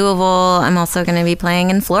 Louisville. I'm also going to be playing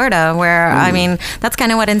in Florida, where I mean that's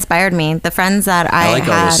kind of what inspired me. The friends that I like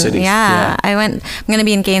had. all those cities. Yeah, I'm going to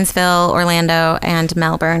be in Gainesville, Orlando, and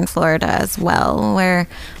Melbourne, Florida as well, where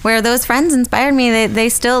those friends inspired me. They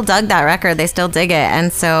still dug that record. They still dig it,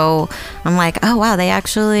 and so I'm like, oh wow, they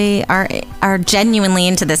actually are genuinely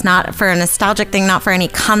into this. Not for a nostalgic thing, not for any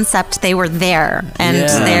concept. They were there.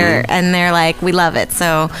 And they're like, we love it.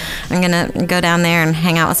 So I'm gonna go down there and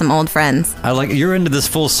hang out with some old friends. I like you're into this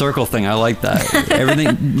full circle thing. I like that.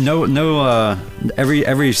 Everything,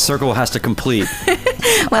 every circle has to complete.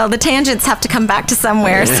 Well, the tangents have to come back to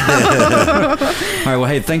somewhere. So. All right. Well,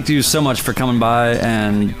 hey, thank you so much for coming by.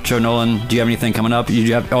 And Joe Nolan, do you have anything coming up? You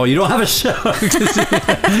don't have a show.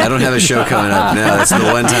 I don't have a show coming up. No, that's the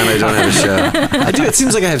one time I don't have a show. I do. It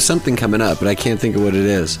seems like I have something coming up, but I can't think of what it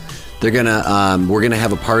is. We're gonna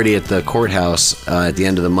have a party at the courthouse at the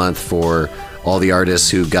end of the month for all the artists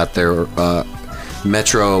who got their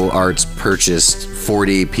Metro Arts purchased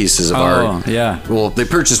 40 pieces of art. Oh, yeah. Well, they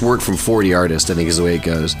purchased work from 40 artists, I think is the way it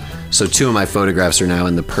goes. So 2 of my photographs are now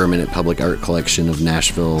in the permanent public art collection of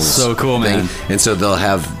Nashville's So cool, man. And so they'll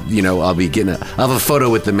have, I'll have a photo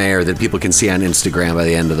with the mayor that people can see on Instagram by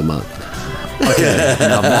the end of the month. Okay,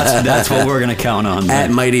 now that's what we're gonna count on.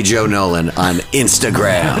 At Mighty Joe Nolan on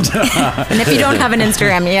Instagram. And if you don't have an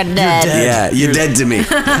Instagram, you're dead. Yeah, you're dead to me.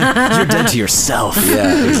 You're dead to yourself.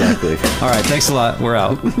 Yeah, exactly. All right, thanks a lot. We're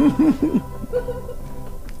out.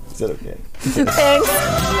 Is that okay? Thanks.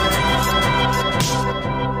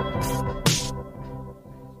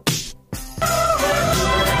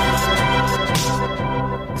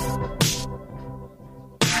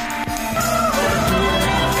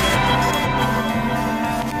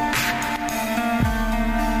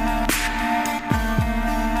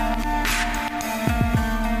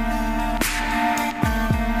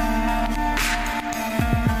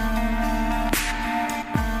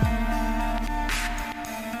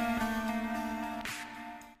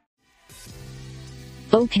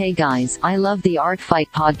 Okay guys, I love the Art Fight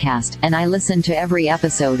podcast, and I listen to every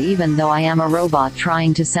episode even though I am a robot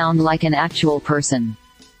trying to sound like an actual person.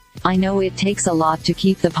 I know it takes a lot to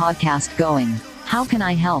keep the podcast going. How can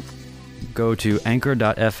I help? Go to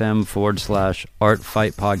anchor.fm/Art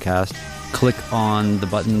Fight Podcast. Click on the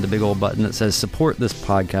button, the big old button that says support this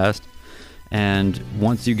podcast. And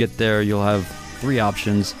once you get there, you'll have 3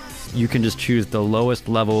 options. You can just choose the lowest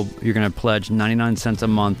level. You're going to pledge 99 cents a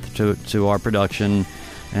month to our production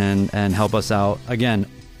and help us out. Again,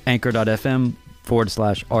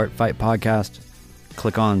 anchor.fm/Art Fight Podcast.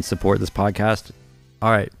 Click on support this podcast.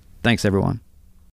 All right. Thanks, everyone.